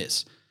 this, and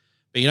this.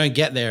 But you don't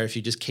get there if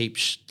you just keep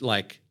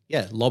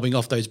lobbing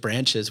off those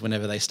branches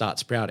whenever they start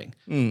sprouting.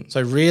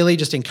 So really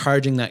just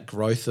encouraging that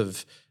growth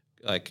of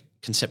like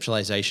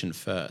conceptualization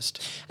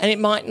first. And it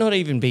might not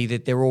even be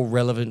that they're all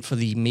relevant for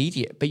the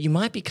immediate, but you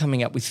might be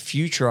coming up with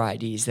future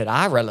ideas that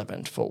are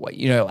relevant for what,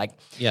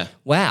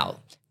 wow,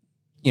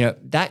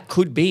 that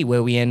could be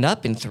where we end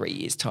up in 3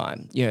 years'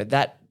 time.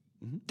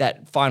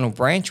 That final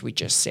branch we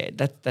just said,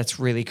 that's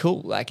really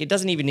cool. Like it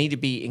doesn't even need to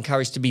be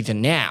encouraged to be the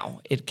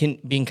now. It can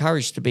be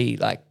encouraged to be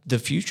like the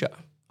future.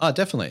 Oh,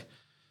 definitely.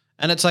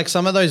 And it's like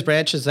some of those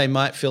branches, they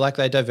might feel like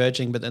they're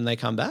diverging, but then they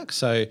come back.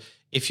 So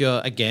if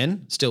you're,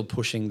 again, still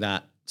pushing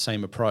that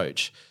same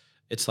approach,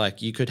 it's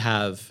like you could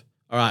have,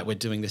 all right, we're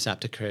doing this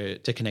app to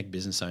connect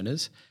business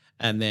owners.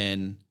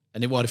 And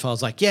what if I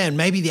was like, yeah, and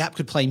maybe the app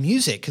could play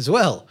music as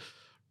well?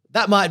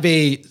 That might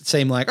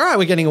seem like, all right,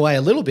 we're getting away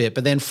a little bit.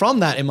 But then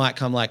from that, it might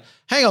come like,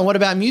 hang on, what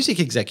about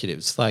music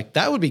executives? Like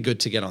that would be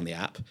good to get on the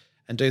app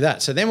and do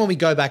that. So then when we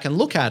go back and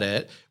look at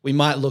it, we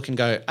might look and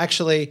go,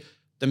 actually,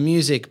 the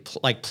music,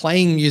 like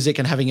playing music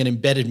and having an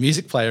embedded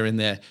music player in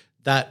there,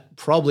 that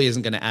probably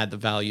isn't going to add the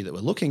value that we're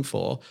looking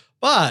for.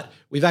 But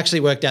we've actually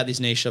worked out this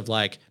niche of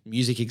like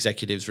music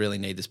executives really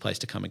need this place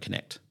to come and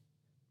connect,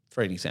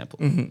 for an example.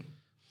 Mm-hmm.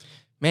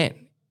 Man,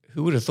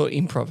 who would have thought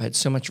improv had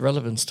so much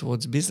relevance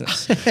towards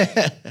business?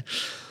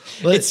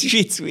 Well,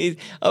 it's weird.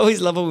 I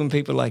always love it when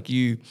people like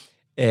you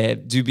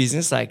do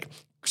business, like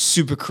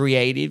super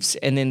creatives,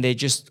 and then they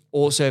just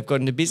also have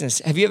got into business.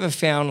 Have you ever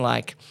found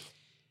like,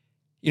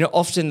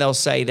 often they'll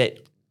say that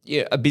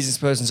a business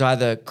person's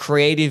either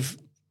creative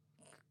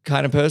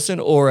kind of person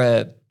or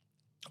a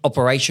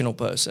operational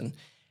person.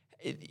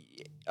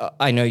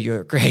 I know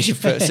you're a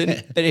creative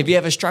person, but have you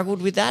ever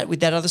struggled with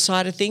that other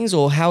side of things,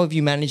 or how have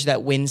you managed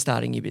that when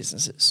starting your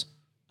businesses?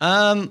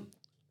 I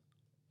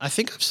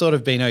think I've sort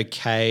of been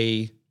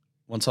okay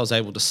once I was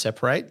able to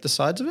separate the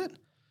sides of it.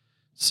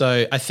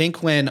 So I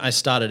think when I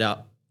started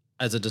out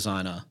as a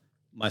designer,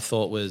 my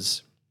thought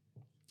was,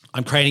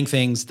 I'm creating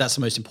things. That's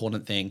the most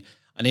important thing.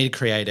 I need to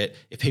create it.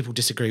 If people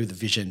disagree with the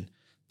vision,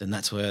 then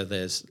that's where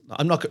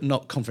I'm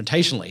not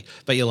confrontationally,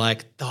 but you're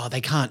like, oh,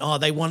 they can't. Oh,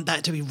 they want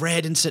that to be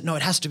red instead. No,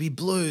 it has to be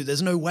blue.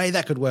 There's no way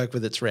that could work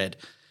with its red.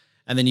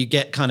 And then you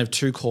get kind of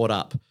too caught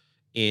up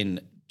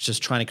in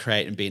just trying to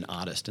create and be an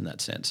artist in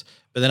that sense.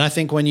 But then I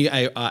think when you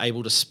are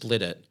able to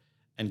split it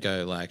and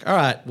go like, all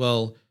right,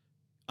 well,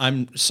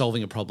 I'm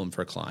solving a problem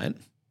for a client.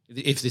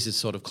 If this is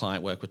sort of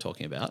client work we're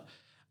talking about,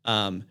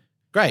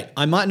 great.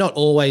 I might not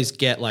always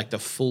get like the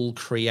full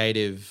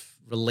creative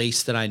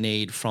release that I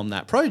need from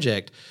that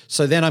project.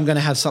 So then I'm going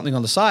to have something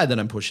on the side that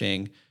I'm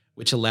pushing,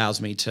 which allows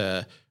me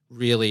to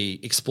really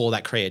explore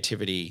that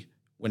creativity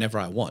whenever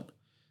I want.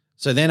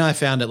 So then I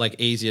found it like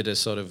easier to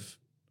sort of,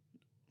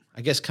 I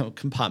guess,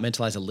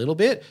 compartmentalize a little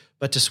bit,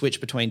 but to switch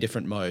between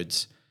different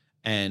modes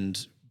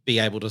and be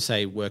able to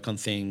say work on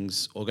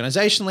things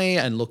organizationally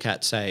and look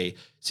at say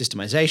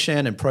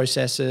systemization and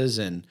processes.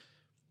 And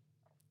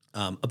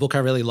a book I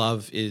really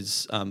love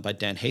is by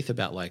Dan Heath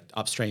about like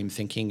upstream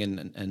thinking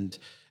and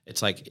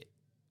it's like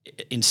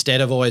instead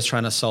of always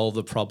trying to solve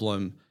the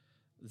problem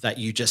that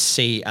you just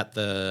see at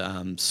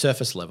the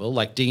surface level,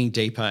 like digging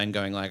deeper and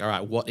going like, all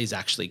right, what is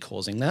actually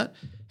causing that?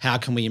 How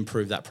can we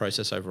improve that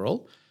process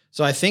overall?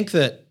 So I think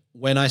that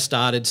when I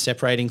started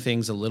separating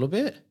things a little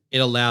bit, it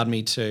allowed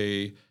me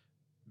to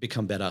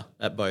become better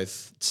at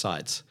both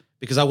sides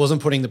because I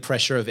wasn't putting the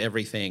pressure of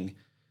everything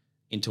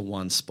into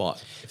one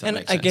spot. If that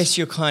makes sense. I guess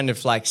you're kind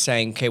of like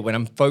saying, okay, when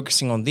I'm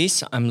focusing on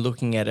this, I'm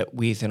looking at it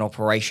with an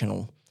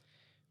operational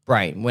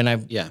brain. When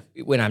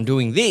I'm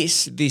doing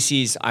this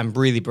is I'm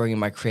really bringing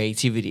my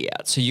creativity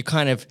out. So you're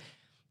kind of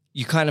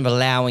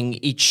allowing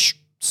each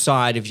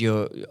side of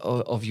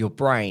your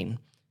brain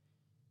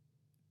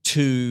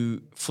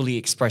to fully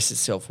express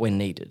itself when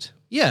needed.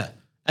 Yeah.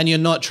 And you're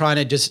not trying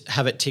to just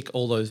have it tick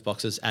all those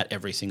boxes at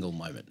every single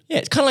moment. Yeah,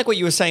 it's kind of like what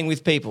you were saying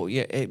with people.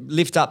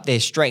 Lift up their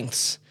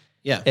strengths.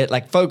 Yeah.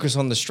 Like focus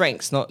on the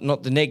strengths,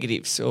 not the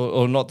negatives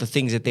or not the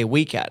things that they're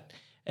weak at.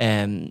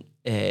 In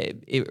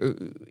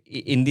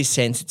this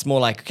sense, it's more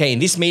like, okay, in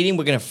this meeting,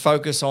 we're going to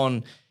focus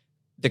on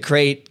the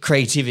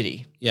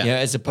creativity,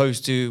 as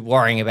opposed to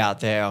worrying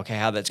about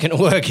how that's going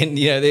to work. And,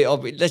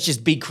 let's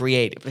just be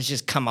creative. Let's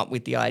just come up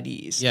with the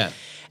ideas. Yeah.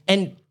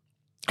 And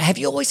have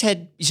you always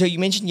had, so you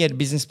mentioned you had a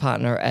business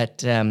partner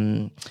at,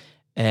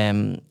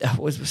 what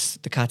was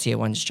the Cartier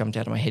one just jumped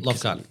out of my head?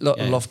 Loft Garden.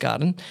 Loft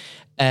Garden.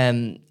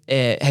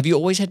 Have you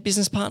always had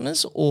business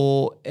partners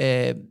or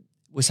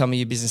were some of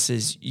your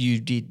businesses you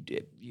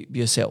did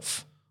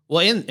yourself?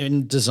 Well,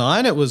 in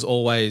design, it was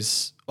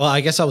always,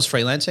 I guess I was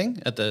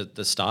freelancing at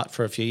the start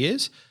for a few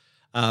years,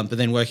 but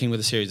then working with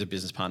a series of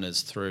business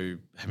partners through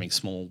having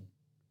small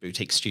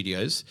boutique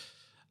studios.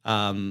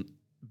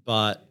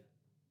 But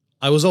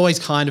I was always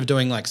kind of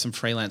doing like some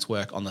freelance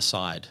work on the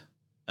side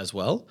as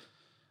well.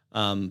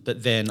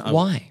 But then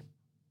Why?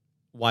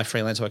 why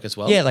freelance work as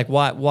well? Yeah, like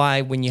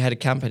why when you had a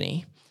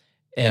company,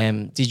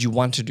 did you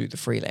want to do the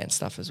freelance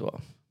stuff as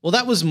well? Well,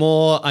 that was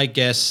more, I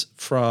guess,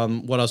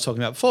 from what I was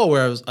talking about before,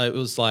 where it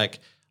was like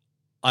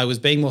I was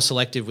being more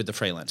selective with the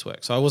freelance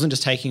work. So I wasn't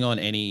just taking on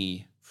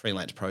any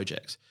freelance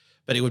projects,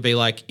 but it would be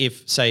like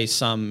if, say,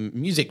 some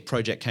music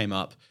project came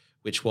up,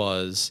 which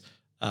was,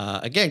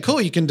 again,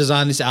 cool, you can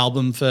design this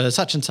album for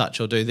such and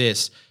such or do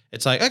this.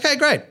 It's like, okay,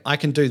 great. I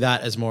can do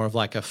that as more of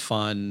like a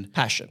fun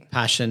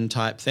passion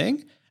type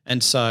thing.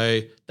 And so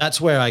that's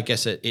where I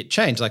guess it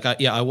changed. Like,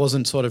 I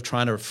wasn't sort of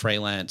trying to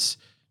freelance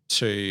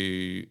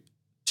to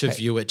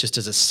view it just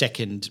as a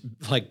second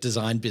like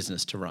design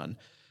business to run.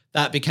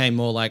 That became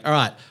more like, all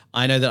right,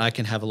 I know that I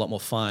can have a lot more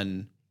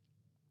fun.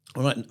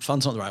 Well,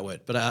 fun's not the right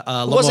word, but a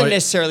lot more. It wasn't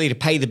necessarily to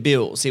pay the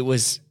bills. It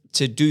was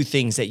to do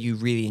things that you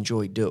really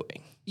enjoy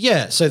doing.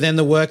 Yeah. So then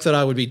the work that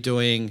I would be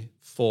doing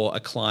for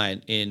a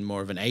client in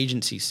more of an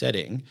agency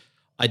setting,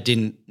 I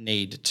didn't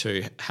need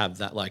to have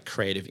that like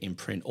creative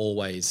imprint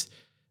always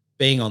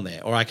being on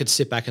there. Or I could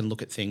sit back and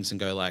look at things and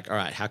go like, all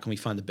right, how can we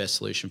find the best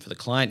solution for the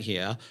client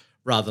here?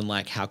 Rather than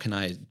like, how can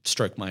I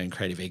stroke my own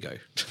creative ego?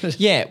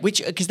 Yeah,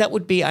 because that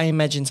would be, I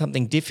imagine,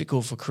 something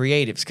difficult for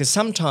creatives. Because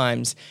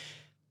sometimes,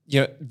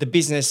 the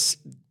business,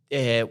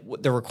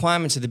 the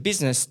requirements of the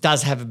business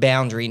does have a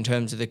boundary in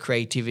terms of the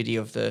creativity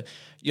of the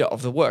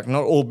work.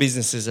 Not all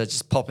businesses are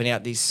just popping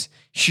out these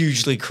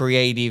hugely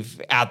creative,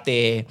 out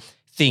there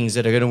things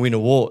that are going to win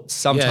awards.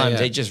 Sometimes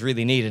they just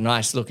really need a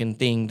nice looking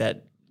thing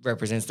that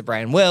represents the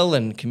brand well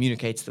and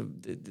communicates the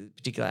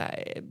particular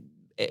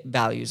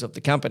values of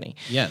the company.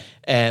 Yeah.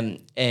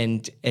 And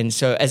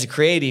so as a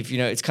creative,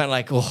 it's kind of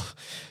like,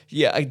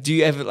 do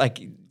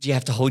you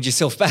have to hold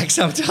yourself back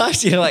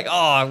sometimes? Like,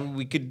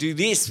 we could do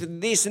this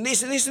and this and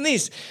this and this and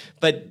this,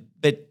 but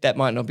that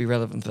might not be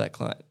relevant for that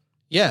client.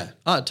 Yeah,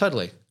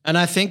 totally. And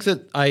I think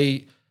that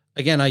I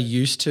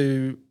used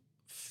to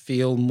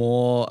feel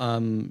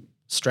more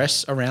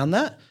stress around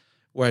that,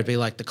 where it'd be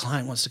like the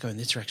client wants to go in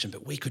this direction,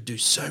 but we could do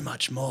so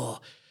much more.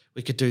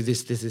 We could do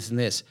this, and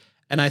this.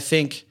 And I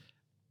think,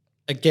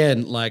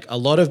 again, like a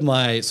lot of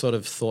my sort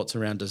of thoughts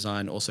around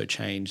design also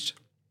changed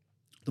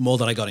the more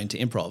that I got into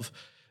improv,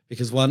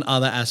 because one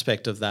other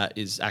aspect of that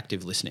is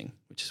active listening,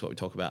 which is what we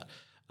talk about,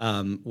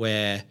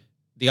 where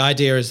the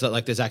idea is that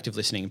like there's active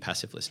listening and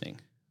passive listening.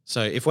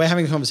 So if we're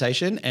having a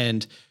conversation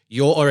and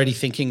you're already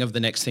thinking of the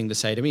next thing to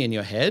say to me in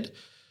your head,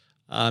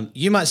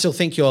 you might still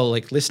think you're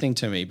like listening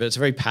to me, but it's a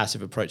very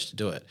passive approach to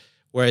do it.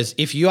 Whereas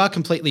if you are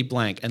completely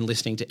blank and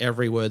listening to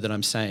every word that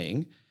I'm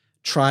saying,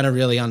 trying to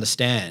really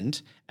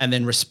understand and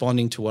then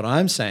responding to what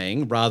I'm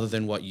saying rather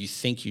than what you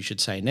think you should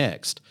say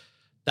next,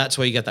 that's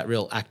where you get that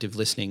real active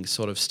listening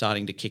sort of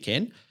starting to kick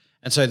in.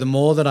 And so the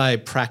more that I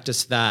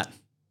practiced that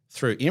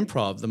through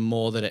improv, the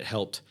more that it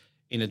helped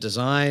in a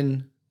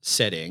design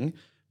setting,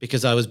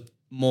 because I was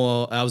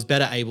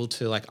better able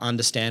to like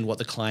understand what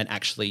the client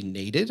actually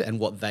needed and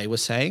what they were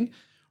saying,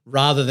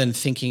 rather than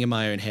thinking in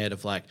my own head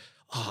of like,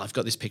 I've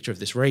got this picture of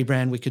this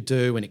rebrand we could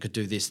do and it could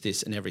do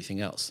this and everything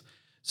else.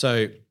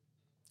 So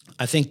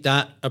I think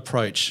that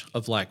approach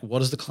of like, what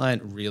does the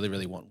client really,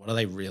 really want? What are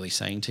they really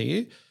saying to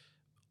you?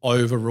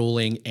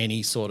 Overruling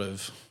any sort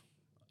of,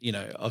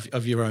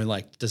 of your own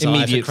like desire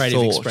immediate for creative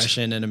thought.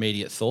 expression and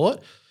immediate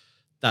thought.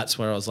 That's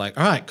where I was like,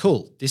 all right,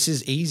 cool. This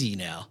is easy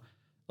now.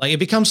 Like it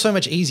becomes so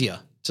much easier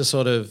to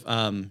sort of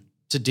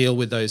to deal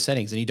with those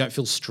settings, and you don't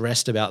feel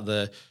stressed about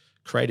the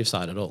creative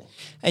side at all.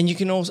 And you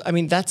can also,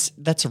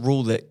 that's a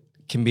rule that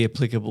can be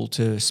applicable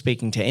to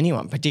speaking to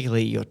anyone,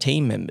 particularly your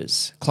team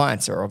members.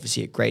 Clients are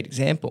obviously a great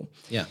example.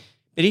 Yeah.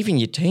 But even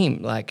your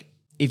team, like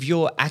if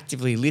you're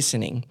actively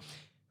listening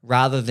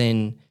rather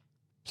than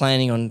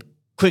planning on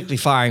quickly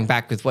firing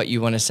back with what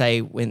you want to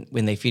say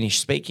when they finish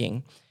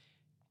speaking,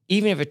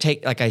 even if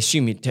it I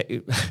assume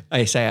I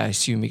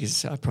assume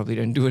because I probably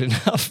don't do it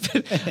enough,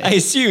 but I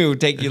assume it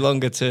would take you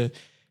longer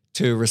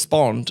to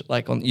respond.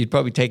 You'd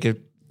probably take a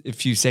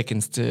few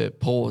seconds to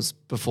pause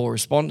before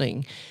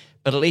responding,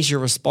 but at least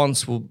your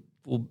response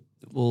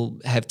will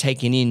have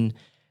taken in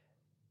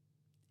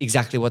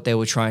exactly what they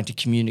were trying to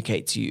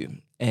communicate to you,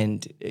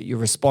 and you're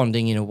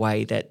responding in a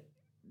way that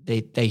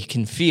they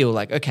can feel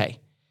like, okay,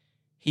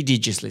 he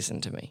did just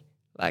listen to me.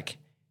 Like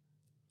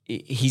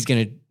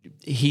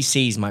he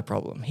sees my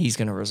problem. He's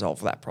going to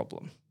resolve that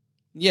problem.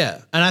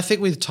 Yeah. And I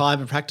think with time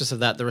and practice of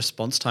that, the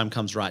response time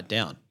comes right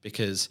down,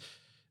 because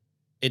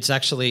it's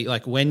actually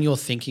like when you're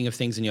thinking of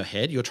things in your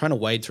head, you're trying to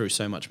wade through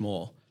so much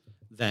more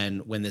than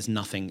when there's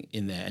nothing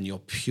in there and you're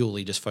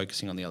purely just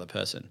focusing on the other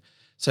person.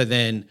 So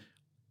then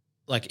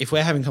like if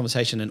we're having a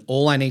conversation and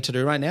all I need to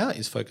do right now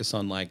is focus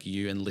on like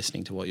you and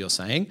listening to what you're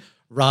saying,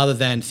 rather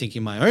than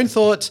thinking my own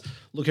thoughts,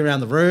 looking around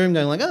the room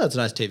going like, oh, that's a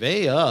nice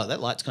TV. Oh, that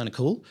light's kind of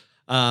cool.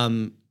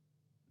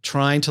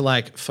 Trying to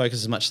like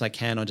focus as much as I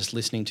can on just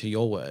listening to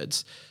your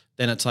words,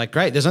 then it's like,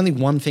 great, there's only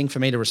one thing for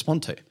me to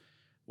respond to.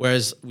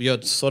 Whereas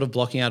you're sort of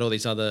blocking out all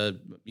these other,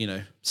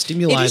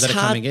 stimuli that are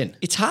coming in.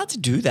 It's hard to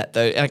do that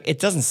though. Like, it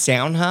doesn't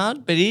sound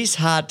hard, but it is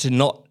hard to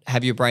not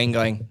have your brain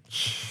going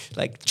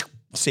like,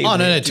 see. Oh,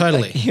 no,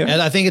 totally. Like,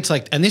 And I think it's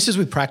like, and this is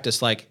with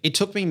practice. Like it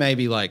took me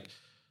maybe like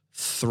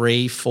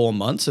 3-4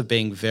 months of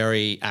being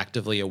very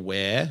actively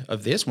aware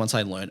of this once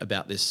I learned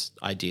about this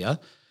idea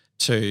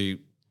to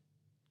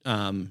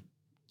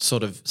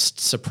sort of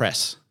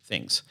suppress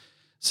things.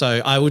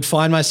 So I would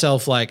find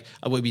myself like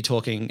I would be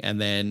talking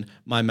and then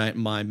my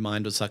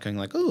mind would start going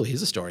like, oh,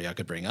 here's a story I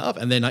could bring up.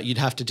 And then you'd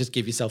have to just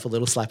give yourself a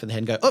little slap in the head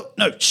and go, oh,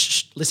 no,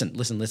 shh,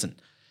 listen.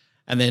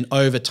 And then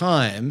over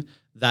time,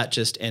 that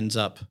just ends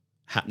up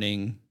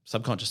happening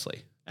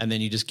subconsciously. And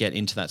then you just get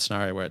into that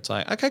scenario where it's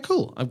like, okay,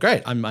 cool, I'm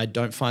great. I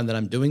don't find that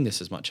I'm doing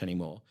this as much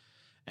anymore.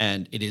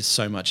 And it is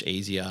so much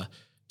easier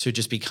to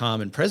just be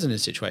calm and present in a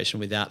situation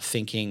without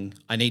thinking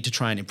I need to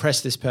try and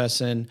impress this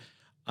person,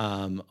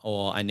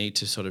 or I need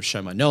to sort of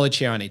show my knowledge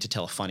here. I need to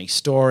tell a funny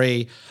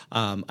story.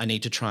 I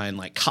need to try and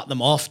like cut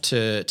them off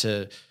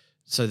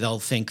so they'll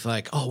think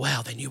like, oh,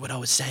 wow, they knew what I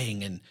was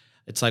saying. And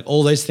it's like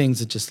all those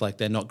things are just like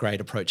they're not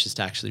great approaches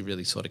to actually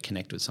really sort of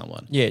connect with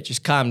someone. Yeah,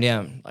 just calm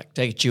down, like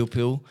take a chill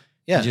pill.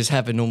 Yeah. And just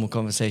have a normal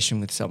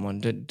conversation with someone.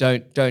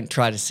 Don't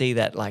try to see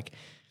that like,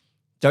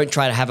 don't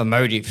try to have a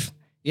motive.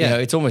 Yeah. You know,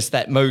 it's almost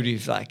that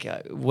motive, like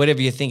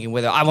whatever you're thinking,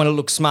 whether I want to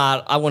look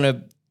smart, I want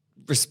to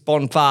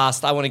respond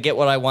fast, I want to get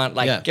what I want,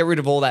 like get rid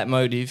of all that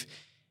motive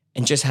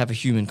and just have a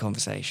human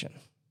conversation.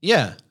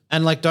 Yeah.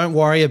 And like don't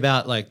worry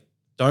about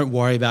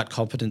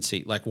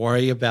competency. Like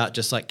worry about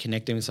just like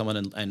connecting with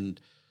someone and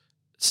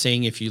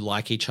seeing if you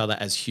like each other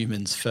as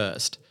humans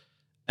first.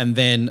 And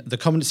then the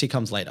competency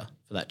comes later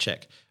for that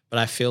check. But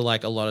I feel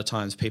like a lot of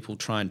times people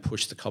try and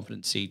push the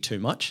competency too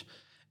much.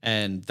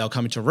 And they'll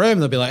come into a room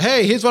and they'll be like,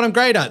 hey, here's what I'm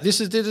great at. This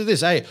is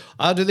this. Hey,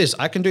 I'll do this.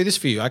 I can do this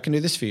for you. I can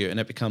do this for you. And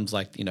it becomes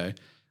like, you know,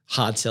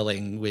 hard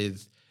selling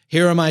with,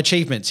 here are my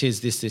achievements. Here's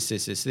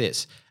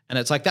this. And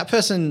it's like that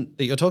person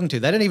that you're talking to,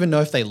 they don't even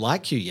know if they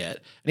like you yet.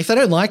 And if they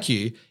don't like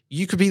you,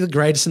 you could be the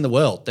greatest in the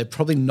world. They're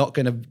probably not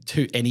going to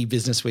do any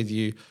business with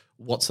you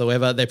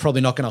whatsoever. They're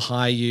probably not going to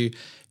hire you,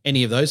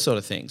 any of those sort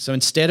of things. So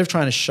instead of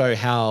trying to show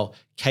how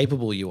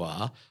capable you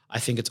are, I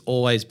think it's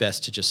always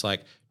best to just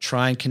like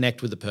try and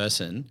connect with the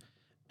person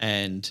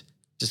and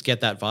just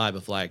get that vibe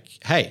of like,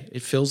 hey,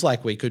 it feels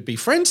like we could be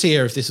friends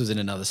here if this was in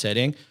another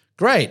setting.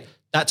 Great.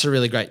 That's a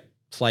really great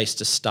place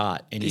to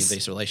start any of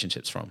these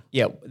relationships from.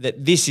 Yeah,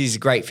 this is a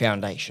great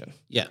foundation.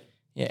 Yeah.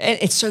 Yeah, and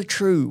it's so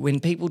true. When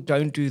people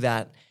don't do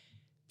that,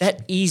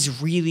 that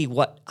is really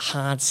what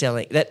hard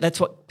selling. That's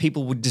what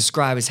people would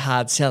describe as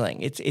hard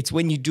selling. It's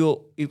when you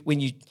do it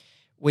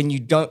when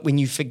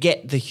you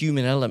forget the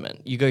human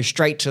element. You go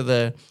straight to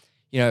the,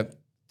 you know,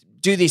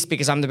 do this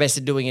because I'm the best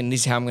at doing it and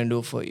this is how I'm going to do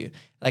it for you.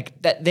 Like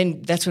that,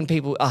 then that's when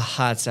people are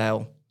hard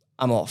sell,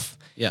 I'm off.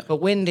 Yeah. But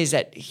when there's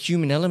that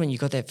human element, you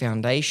got that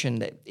foundation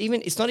that you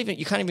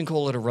can't even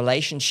call it a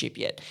relationship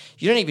yet.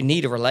 You don't even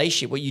need a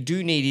relationship. What you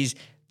do need is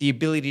the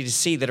ability to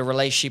see that a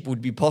relationship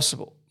would be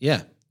possible.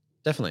 Yeah,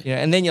 definitely. Yeah.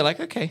 And then you're like,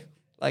 okay,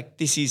 like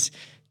this is,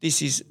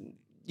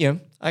 you know,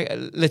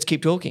 let's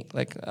keep talking.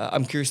 Like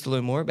I'm curious to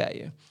learn more about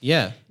you.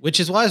 Yeah. Which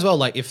is why as well,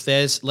 like if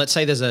let's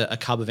say there's a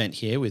cub event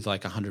here with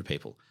like 100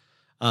 people.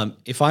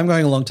 If I'm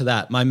going along to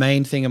that, my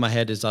main thing in my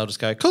head is I'll just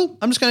go, cool,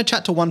 I'm just going to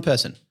chat to one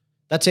person.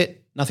 That's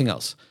it. Nothing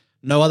else.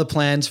 No other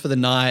plans for the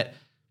night,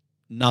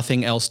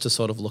 nothing else to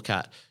sort of look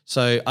at.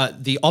 So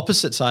the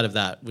opposite side of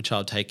that, which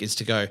I'll take, is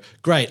to go,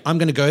 great, I'm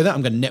going to go there.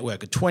 I'm going to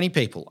network with 20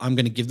 people. I'm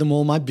going to give them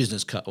all my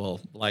business card, well,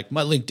 like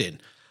my LinkedIn.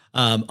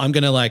 I'm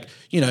going to like,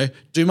 you know,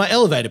 do my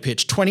elevator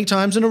pitch 20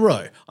 times in a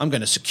row. I'm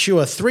going to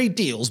secure 3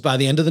 deals by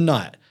the end of the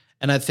night.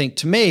 And I think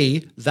to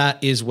me,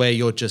 that is where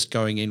you're just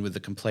going in with the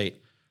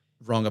complete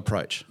wrong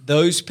approach.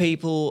 Those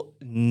people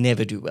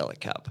never do well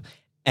at Cub.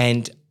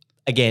 And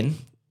again,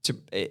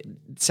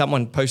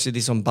 someone posted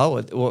this on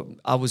Boa, or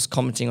I was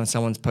commenting on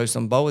someone's post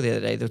on Boa the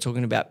other day. They were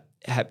talking about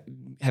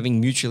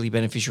having mutually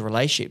beneficial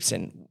relationships,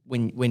 and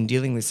when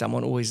dealing with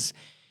someone, always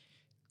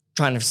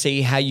trying to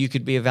see how you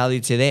could be of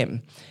value to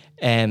them.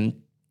 And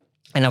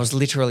I was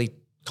literally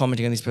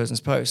commenting on this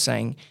person's post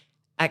saying,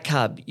 at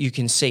Cub, you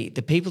can see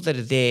the people that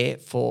are there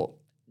for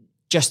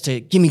just to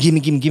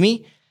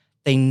gimme,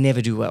 they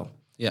never do well.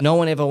 Yeah. No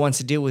one ever wants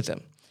to deal with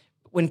them.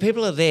 When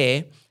people are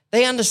there,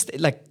 they understand,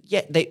 like,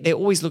 yeah, they're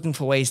always looking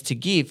for ways to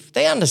give.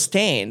 They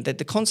understand that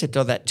the concept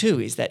of that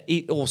too is that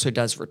it also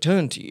does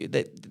return to you.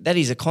 That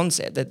is a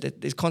concept, that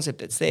there's a concept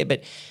that's there.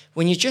 But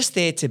when you're just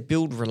there to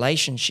build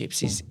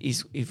relationships is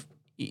if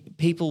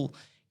people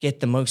get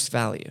the most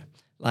value.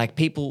 Like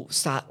people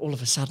start, all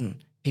of a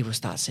sudden, people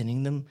start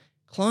sending them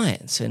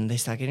clients and they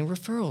start getting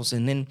referrals.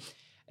 And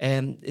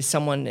then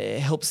someone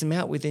helps them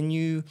out with a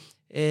new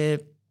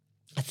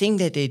a thing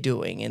that they're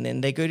doing, and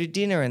then they go to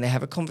dinner and they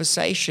have a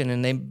conversation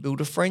and they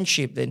build a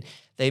friendship. Then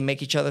they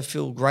make each other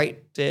feel great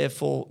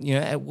for, you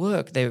know, at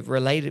work. They're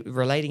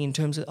relating in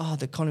terms of, oh,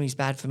 the economy's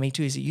bad for me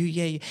too. Is it you?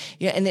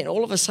 Yeah. And then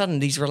all of a sudden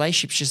these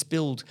relationships just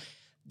build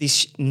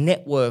this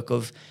network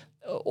of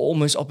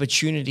almost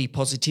opportunity,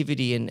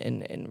 positivity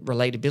and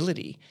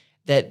relatability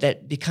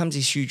that becomes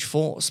this huge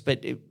force.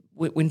 But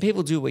when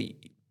people do what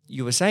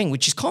you were saying,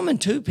 which is common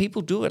too,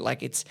 people do it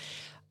like it's,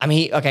 I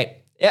mean, okay,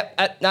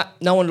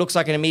 no one looks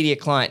like an immediate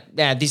client.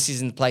 Now, this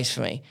isn't the place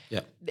for me.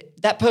 Yeah.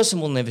 That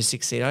person will never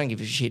succeed. I don't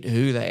give a shit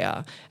who they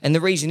are. And the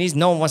reason is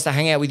no one wants to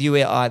hang out with you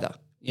either.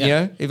 Yeah. You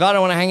know, if I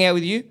don't want to hang out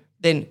with you,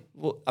 then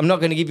I'm not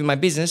going to give you my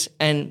business.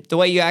 And the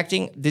way you're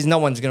acting, there's no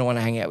one's going to want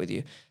to hang out with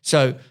you.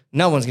 So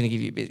no one's going to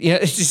give you business. You know,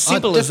 it's as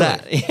simple as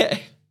that. Yeah.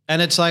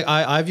 And it's like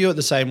I view it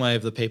the same way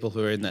of the people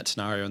who are in that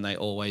scenario and they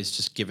always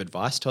just give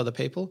advice to other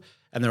people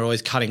and they're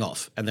always cutting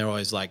off and they're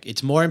always like,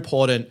 it's more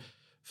important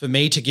for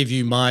me to give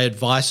you my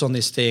advice on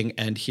this thing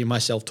and hear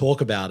myself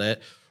talk about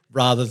it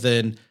rather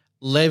than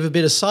leave a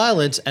bit of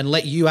silence and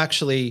let you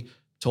actually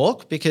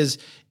talk. Because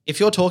if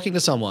you're talking to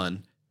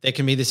someone, there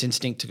can be this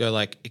instinct to go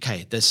like,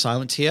 okay, there's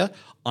silence here.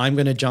 I'm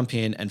going to jump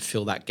in and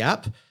fill that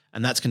gap.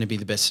 And that's going to be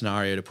the best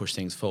scenario to push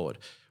things forward.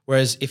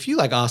 Whereas if you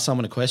like ask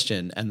someone a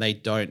question and they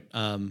don't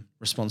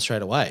respond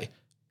straight away,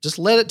 just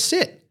let it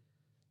sit.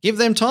 Give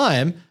them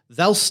time.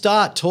 They'll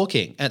start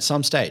talking at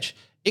some stage.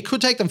 It could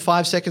take them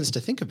 5 seconds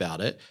to think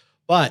about it,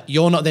 but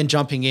you're not then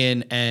jumping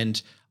in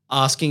and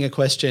asking a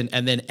question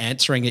and then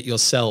answering it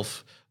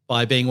yourself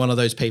by being one of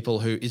those people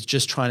who is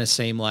just trying to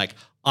seem like,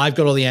 I've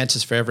got all the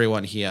answers for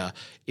everyone here.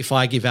 If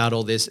I give out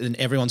all this, then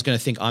everyone's going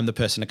to think I'm the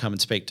person to come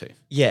and speak to.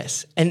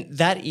 Yes. And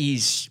that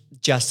is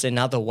just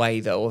another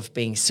way, though, of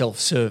being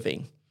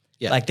self-serving.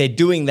 Yeah. Like they're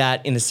doing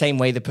that in the same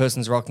way the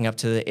person's rocking up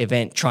to the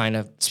event trying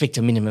to speak to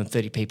a minimum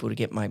 30 people to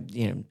get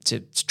to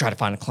try to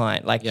find a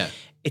client. Like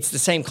it's the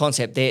same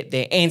concept.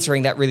 They're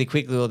answering that really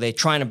quickly or they're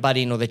trying to butt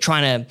in or they're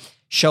trying to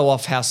show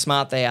off how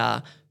smart they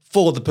are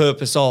for the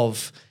purpose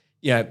of,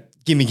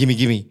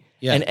 gimme.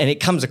 Yeah. And it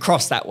comes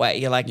across that way.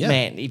 You're like,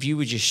 man, if you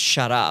would just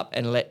shut up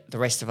and let the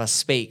rest of us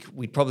speak,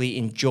 we'd probably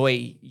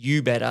enjoy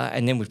you better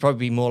and then we'd probably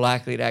be more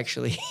likely to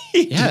actually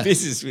do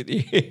business with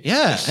you.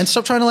 Yeah. And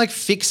stop trying to like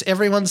fix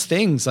everyone's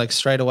things like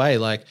straight away.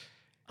 Like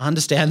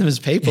understand them as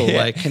people,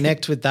 like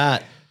connect with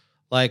that.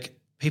 Like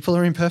people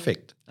are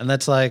imperfect and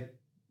that's like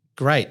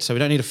great. So we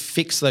don't need to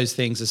fix those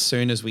things as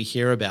soon as we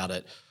hear about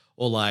it.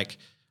 Or like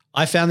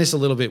I found this a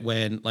little bit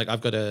when like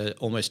I've got a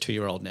almost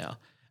 2-year-old now.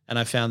 And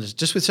I found this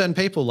just with certain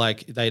people,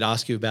 like they'd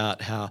ask you about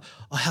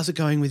how's it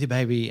going with your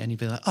baby? And you'd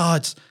be like,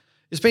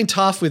 it's been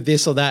tough with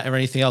this or that or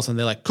anything else. And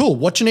they're like, cool,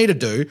 what you need to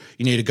do,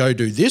 you need to go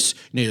do this.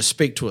 You need to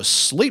speak to a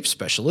sleep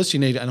specialist.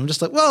 And I'm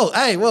just like,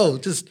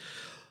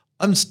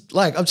 I'm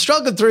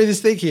struggling through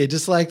this thing here.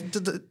 Just like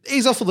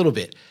ease off a little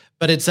bit.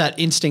 But it's that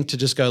instinct to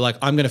just go like,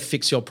 I'm going to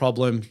fix your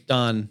problem,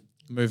 done,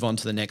 move on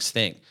to the next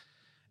thing.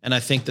 And I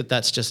think that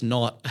that's just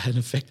not an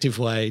effective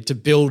way to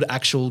build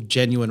actual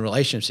genuine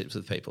relationships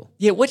with people.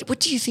 Yeah, what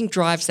do you think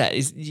drives that?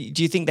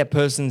 Do you think that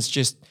person's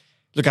just,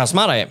 look how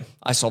smart I am,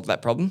 I solved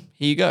that problem,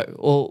 here you go?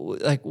 Or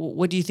like,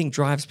 what do you think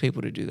drives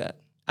people to do that?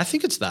 I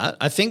think it's that.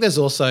 I think there's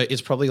also,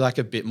 it's probably like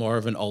a bit more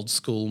of an old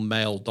school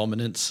male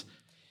dominance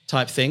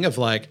type thing of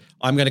like,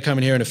 I'm going to come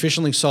in here and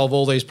efficiently solve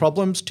all these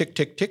problems, tick,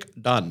 tick, tick,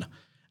 done.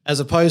 As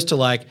opposed to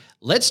like,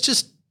 let's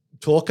just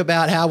talk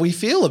about how we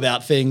feel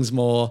about things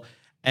more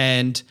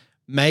and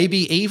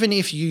maybe even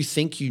if you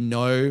think you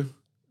know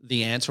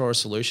the answer or a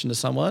solution to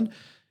someone,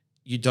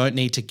 you don't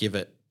need to give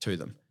it to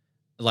them.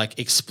 Like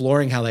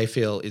exploring how they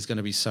feel is going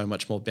to be so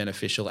much more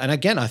beneficial. And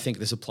again, I think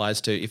this applies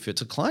to if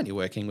it's a client you're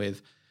working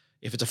with,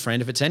 if it's a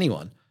friend, if it's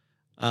anyone.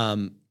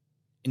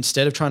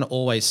 Instead of trying to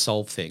always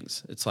solve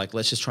things, it's like,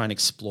 let's just try and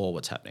explore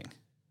what's happening.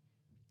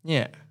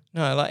 Yeah.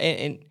 No, like,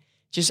 and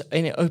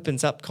it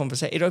opens up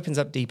conversation. It opens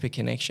up deeper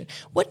connection.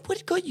 What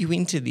got you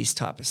into this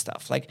type of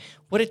stuff? Like,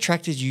 what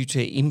attracted you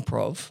to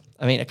improv?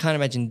 I mean, I can't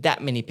imagine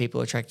that many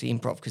people attracted to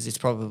improv because it's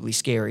probably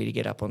scary to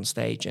get up on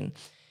stage and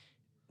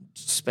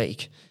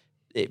speak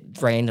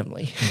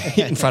randomly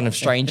in front of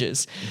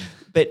strangers.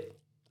 But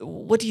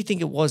what do you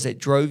think it was that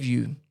drove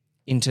you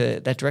into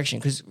that direction?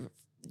 Because,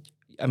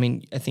 I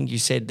mean, I think you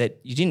said that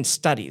you didn't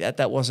study that.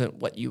 That wasn't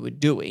what you were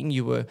doing.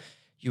 You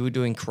were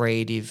doing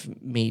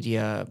creative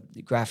media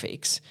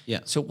graphics. Yeah.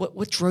 So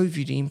what drove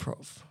you to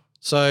improv?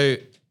 So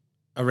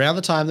around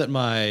the time that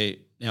my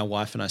now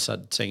wife and I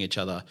started seeing each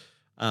other,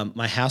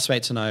 my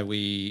housemates and I,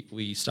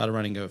 we started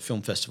running a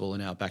film festival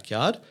in our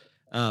backyard.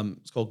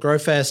 It's called Grow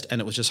Fest, and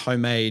it was just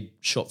homemade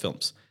short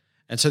films.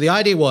 And so the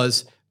idea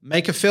was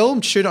make a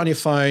film, shoot it on your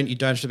phone. You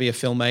don't have to be a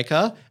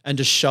filmmaker, and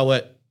just show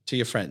it to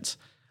your friends.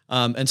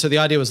 And so the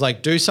idea was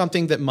like do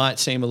something that might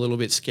seem a little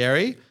bit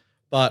scary,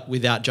 but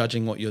without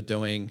judging what you're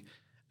doing.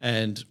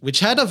 And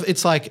which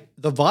it's like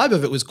the vibe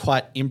of it was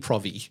quite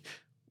improv-y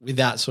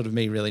without sort of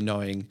me really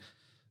knowing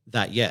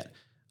that yet.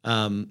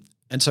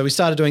 And so we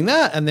started doing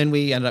that, and then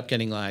we ended up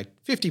getting like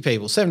 50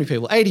 people, 70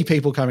 people, 80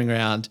 people coming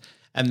around,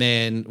 and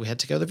then we had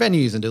to go to the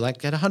venues and do like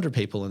get 100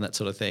 people and that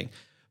sort of thing.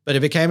 But it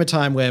became a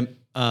time where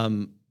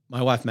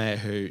my wife, Maya,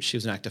 who she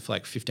was an actor for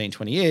like 15,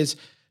 20 years,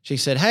 she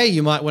said, hey,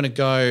 you might want to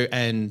go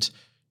and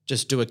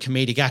just do a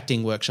comedic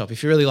acting workshop.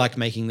 If you really like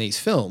making these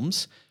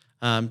films,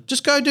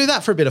 just go do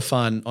that for a bit of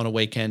fun on a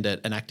weekend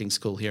at an acting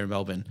school here in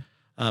Melbourne.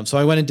 So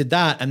I went and did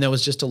that, and there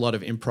was just a lot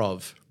of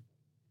improv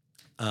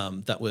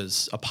that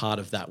was a part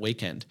of that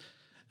weekend.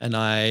 And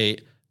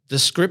the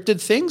scripted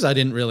things I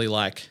didn't really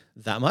like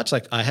that much.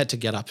 Like I had to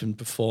get up and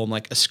perform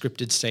like a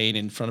scripted scene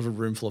in front of a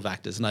room full of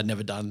actors, and I'd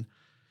never done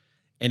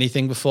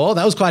anything before.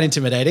 That was quite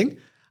intimidating.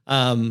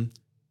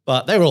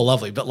 But they were all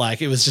lovely. But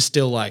like it was just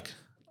still like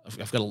I've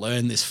got to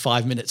learn this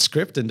 5-minute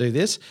script and do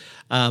this.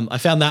 I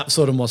found that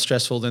sort of more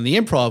stressful than the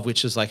improv,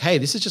 which is like, hey,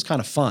 this is just kind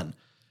of fun.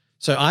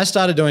 So I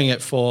started doing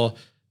it for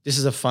this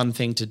is a fun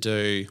thing to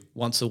do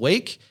once a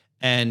week,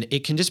 and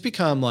it can just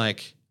become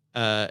like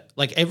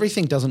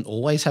everything doesn't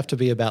always have to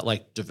be about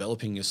like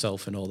developing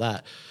yourself and all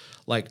that.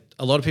 Like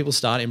a lot of people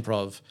start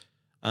improv,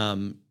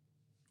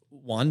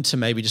 one, to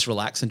maybe just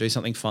relax and do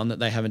something fun that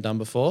they haven't done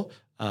before.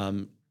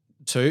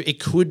 Two, it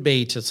could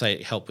be to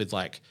say help with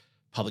like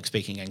public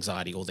speaking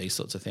anxiety or these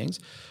sorts of things.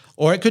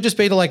 Or it could just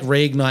be to like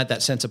reignite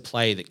that sense of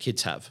play that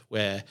kids have,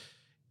 where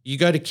you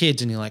go to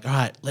kids and you're like, all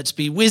right, let's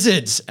be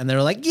wizards. And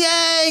they're like,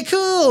 yay,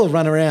 cool,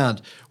 run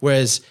around.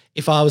 Whereas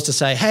if I was to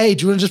say, hey,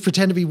 do you want to just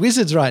pretend to be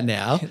wizards right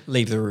now?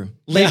 Leave the room.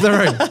 Leave the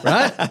room,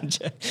 right?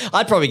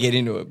 I'd probably get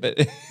into it,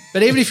 but...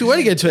 But even if you were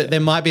to get into it,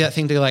 there might be that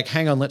thing to like,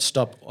 hang on, let's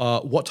stop.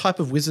 What type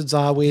of wizards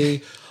are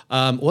we?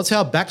 What's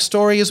our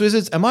backstory as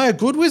wizards? Am I a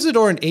good wizard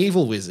or an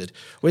evil wizard?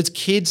 Whereas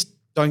kids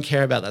don't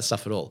care about that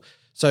stuff at all.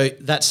 So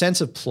that sense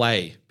of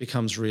play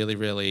becomes really,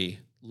 really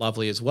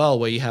lovely as well,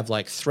 where you have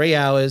like 3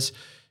 hours,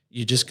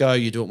 you just go,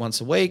 you do it once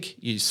a week,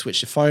 you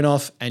switch your phone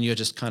off, and you're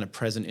just kind of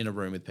present in a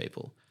room with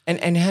people.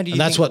 And how do you? And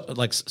that's what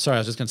like. Sorry, I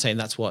was just going to say, and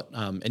that's what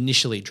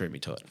initially drew me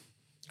to it.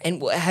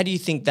 And how do you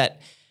think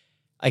that?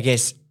 I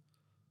guess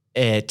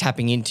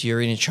tapping into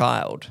your inner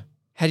child.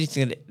 How do you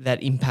think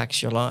that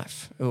impacts your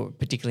life, or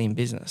particularly in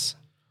business?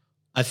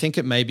 I think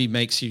it maybe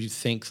makes you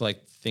think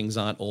like things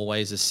aren't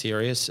always as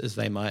serious as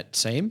they might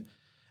seem,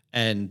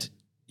 and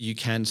you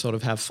can sort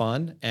of have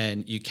fun,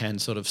 and you can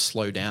sort of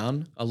slow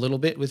down a little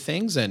bit with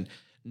things, and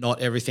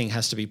not everything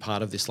has to be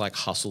part of this like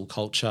hustle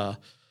culture.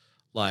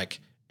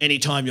 Like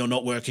anytime you're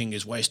not working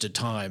is wasted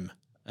time.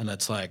 And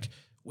it's like,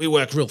 we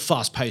work real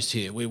fast paced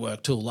here. We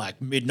work till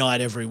like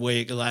midnight every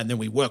week, and then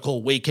we work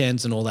all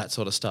weekends and all that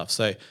sort of stuff.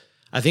 So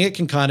I think it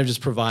can kind of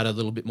just provide a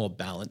little bit more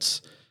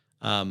balance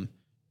to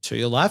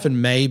your life,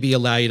 and maybe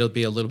allow you to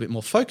be a little bit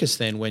more focused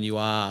then when you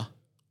are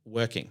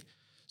working.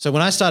 So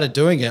when I started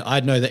doing it,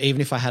 I'd know that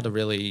even if I had a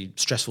really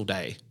stressful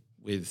day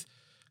with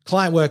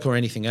client work or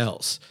anything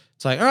else,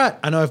 it's like, all right,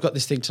 I know I've got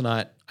this thing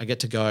tonight. I get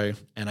to go,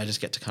 and I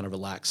just get to kind of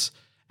relax,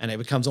 and it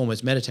becomes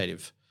almost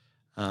meditative.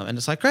 And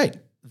it's like, great,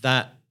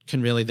 that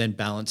can really then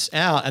balance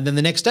out. And then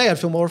the next day I'd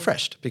feel more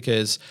refreshed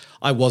because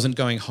I wasn't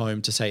going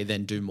home to say,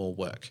 then do more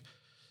work.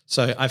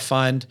 So I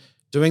find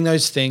doing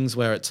those things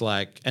where it's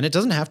like, and it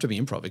doesn't have to be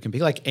improv. It can be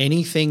like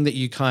anything that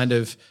you kind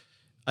of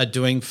are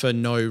doing for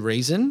no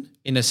reason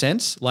in a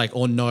sense, like,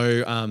 or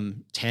no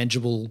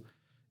tangible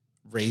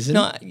reason.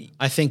 No,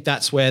 I think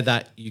that's where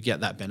that you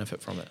get that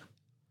benefit from it.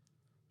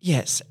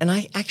 Yes. And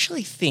I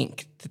actually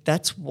think that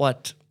that's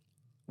what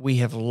we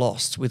have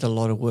lost with a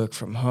lot of work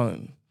from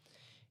home.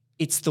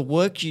 It's the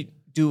work you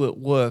do at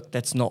work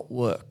that's not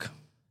work.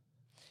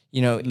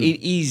 You know, it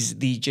is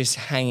the just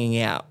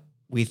hanging out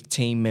with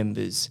team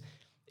members.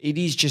 It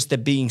is just the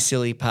being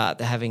silly part,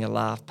 the having a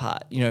laugh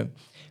part. You know,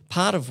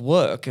 part of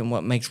work and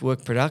what makes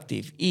work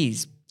productive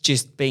is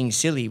just being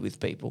silly with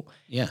people.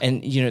 Yeah.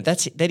 And, you know,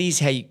 that is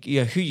how you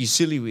know, who you're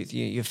silly with,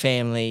 your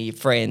family, your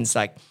friends,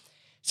 like.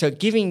 So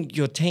giving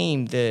your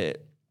team the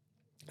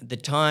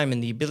time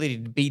and the ability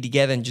to be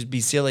together and just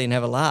be silly and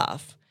have a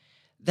laugh,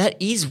 that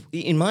is,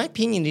 in my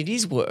opinion, it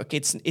is work.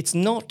 It's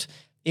not.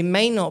 It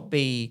may not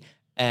be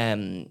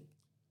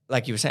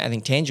like you were saying. I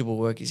think tangible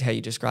work is how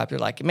you described it.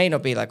 Like it may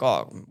not be like,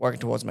 oh, I'm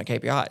working towards my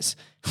KPIs.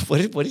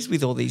 What is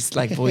with all these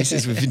like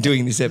voices we've been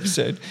doing this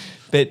episode?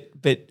 But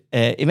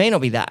it may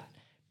not be that.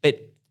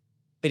 But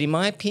in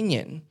my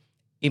opinion,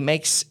 it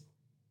makes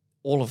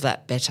all of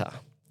that better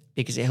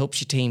because it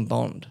helps your team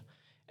bond.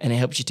 And it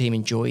helps your team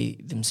enjoy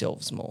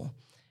themselves more.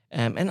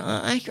 And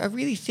I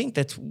really think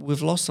that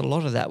we've lost a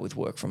lot of that with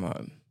work from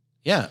home.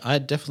 Yeah, I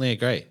definitely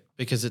agree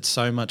because it's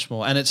so much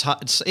more. And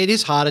it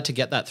is harder to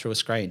get that through a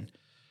screen.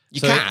 You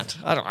can't.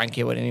 I don't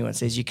care what anyone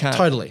says. You can't.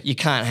 Totally. You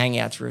can't hang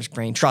out through a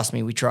screen. Trust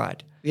me, we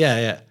tried.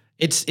 Yeah.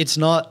 It's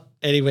not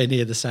anywhere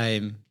near the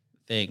same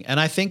thing. And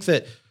I think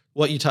that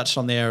what you touched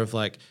on there of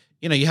like,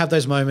 you know, you have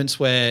those moments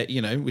where,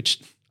 you know,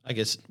 which I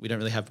guess we don't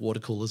really have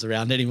water coolers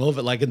around anymore,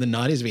 but like in the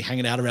 90s, we'd be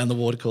hanging out around the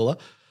water cooler.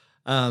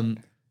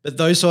 But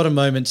those sort of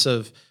moments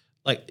of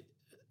like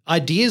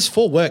ideas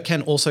for work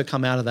can also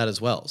come out of that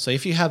as well. So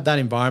if you have that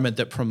environment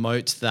that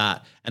promotes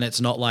that and it's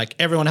not like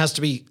everyone has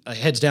to be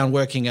heads down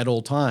working at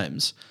all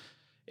times,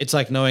 it's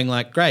like knowing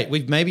like, great,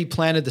 we've maybe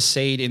planted the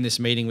seed in this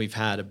meeting we've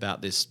had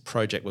about this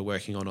project we're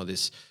working on or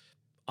this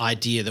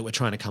idea that we're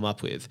trying to come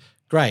up with.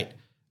 Great.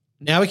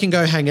 Now we can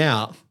go hang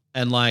out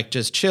and like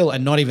just chill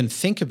and not even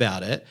think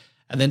about it.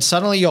 And then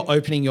suddenly you're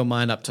opening your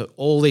mind up to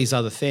all these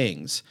other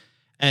things.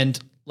 And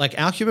like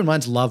our human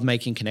minds love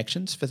making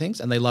connections for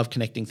things and they love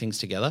connecting things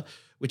together,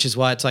 which is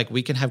why it's like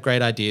we can have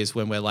great ideas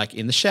when we're like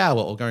in the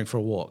shower or going for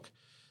a walk.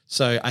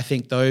 So I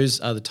think those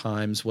are the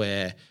times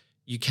where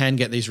you can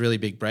get these really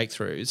big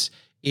breakthroughs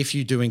if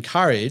you do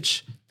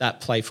encourage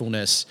that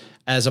playfulness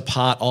as a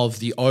part of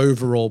the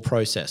overall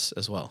process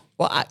as well.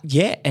 Well,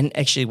 yeah, and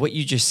actually what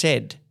you just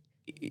said,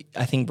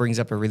 I think brings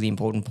up a really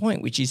important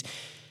point, which is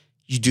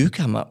you do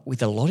come up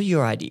with a lot of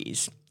your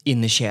ideas in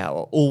the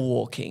shower or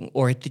walking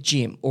or at the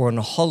gym or on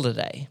a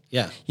holiday.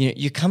 Yeah.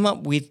 You come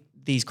up with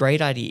these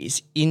great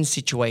ideas in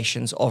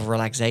situations of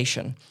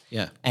relaxation.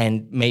 Yeah.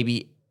 And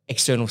maybe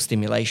external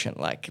stimulation,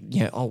 like,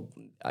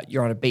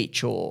 you're on a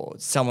beach or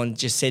someone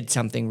just said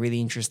something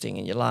really interesting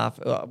and you laugh,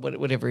 or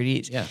whatever it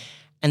is. Yeah.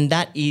 And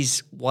that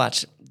is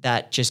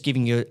that just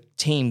giving your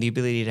team the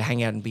ability to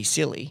hang out and be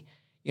silly,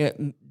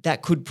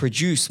 that could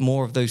produce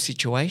more of those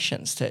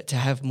situations to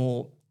have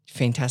more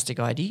fantastic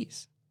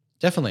ideas.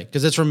 Definitely,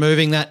 because it's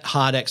removing that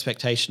hard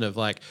expectation of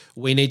like,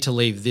 we need to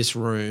leave this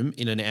room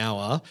in an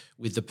hour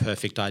with the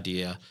perfect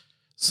idea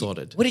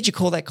sorted. What did you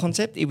call that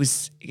concept? It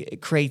was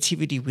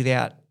creativity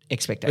without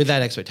expectation.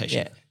 Without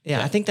expectation.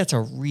 Yeah. I think that's a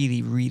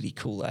really, really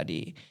cool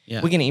idea.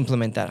 Yeah. We're going to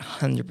implement that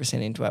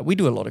 100% into it. We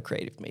do a lot of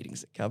creative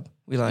meetings at Cub.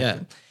 We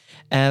like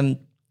them.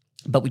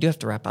 But we do have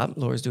to wrap up.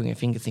 Laura's doing a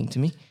finger thing to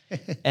me.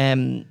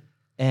 I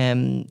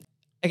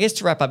guess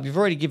to wrap up, you've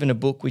already given a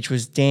book, which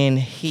was Dan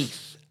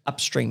Heath,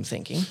 Upstream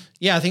Thinking.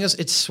 Yeah, I think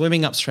it's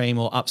swimming upstream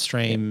or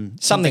upstream.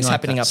 Something's like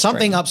happening that. upstream.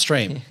 Something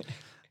upstream.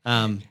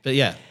 But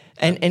yeah.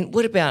 And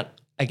what about,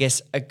 I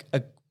guess,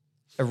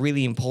 a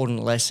really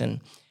important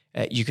lesson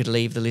you could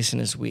leave the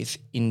listeners with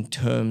in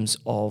terms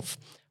of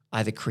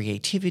either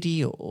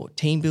creativity or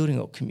team building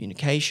or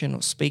communication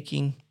or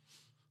speaking?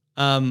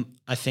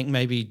 I think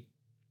maybe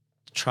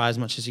try as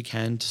much as you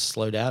can to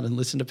slow down and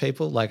listen to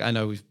people. Like, I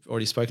know we've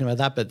already spoken about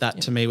that, but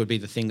that to me would be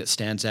the thing that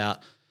stands out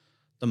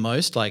the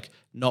most, like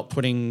not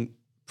putting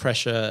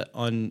pressure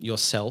on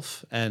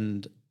yourself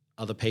and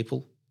other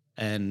people,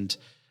 and,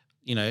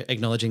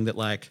 acknowledging that,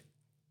 like,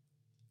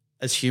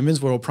 as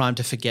humans, we're all primed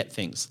to forget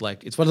things.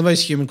 Like, it's one of the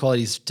most human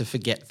qualities to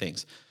forget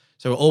things.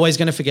 So we're always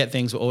going to forget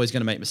things. We're always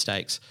going to make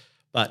mistakes.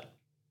 But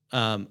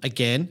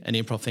again, an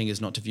improv thing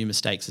is not to view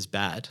mistakes as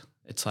bad.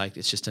 It's like,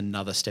 it's just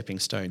another stepping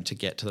stone to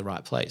get to the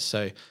right place.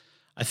 So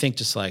I think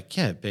just like,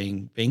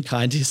 being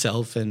kind to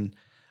yourself and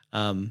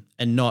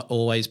not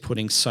always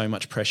putting so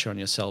much pressure on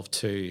yourself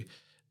to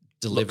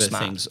deliver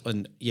things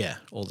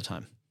all the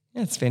time.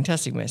 Yeah, it's a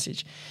fantastic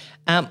message.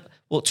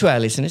 Well, to our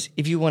listeners,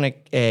 if you want to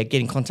get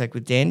in contact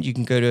with Dan, you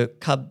can go to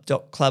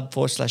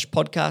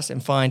cub.club/podcast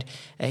and find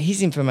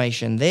his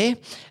information there,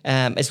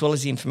 as well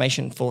as the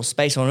information for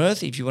Space on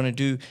Earth. If you want to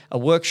do a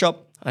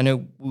workshop, I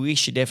know we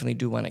should definitely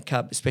do one at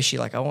Cub, especially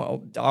like I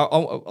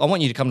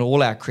want you to come to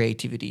all our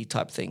creativity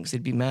type things.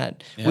 It'd be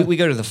mad. Yeah. We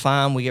go to the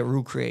farm, we get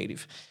real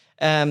creative.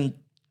 And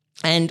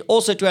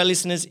also to our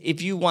listeners,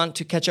 if you want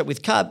to catch up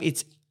with Cub,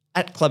 it's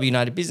at Club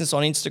United Business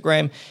on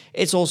Instagram.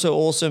 It's also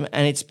awesome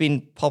and it's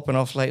been popping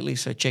off lately,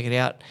 so check it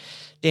out.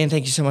 Dan,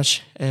 thank you so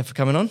much for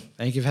coming on.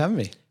 Thank you for having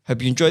me.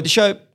 Hope you enjoyed the show.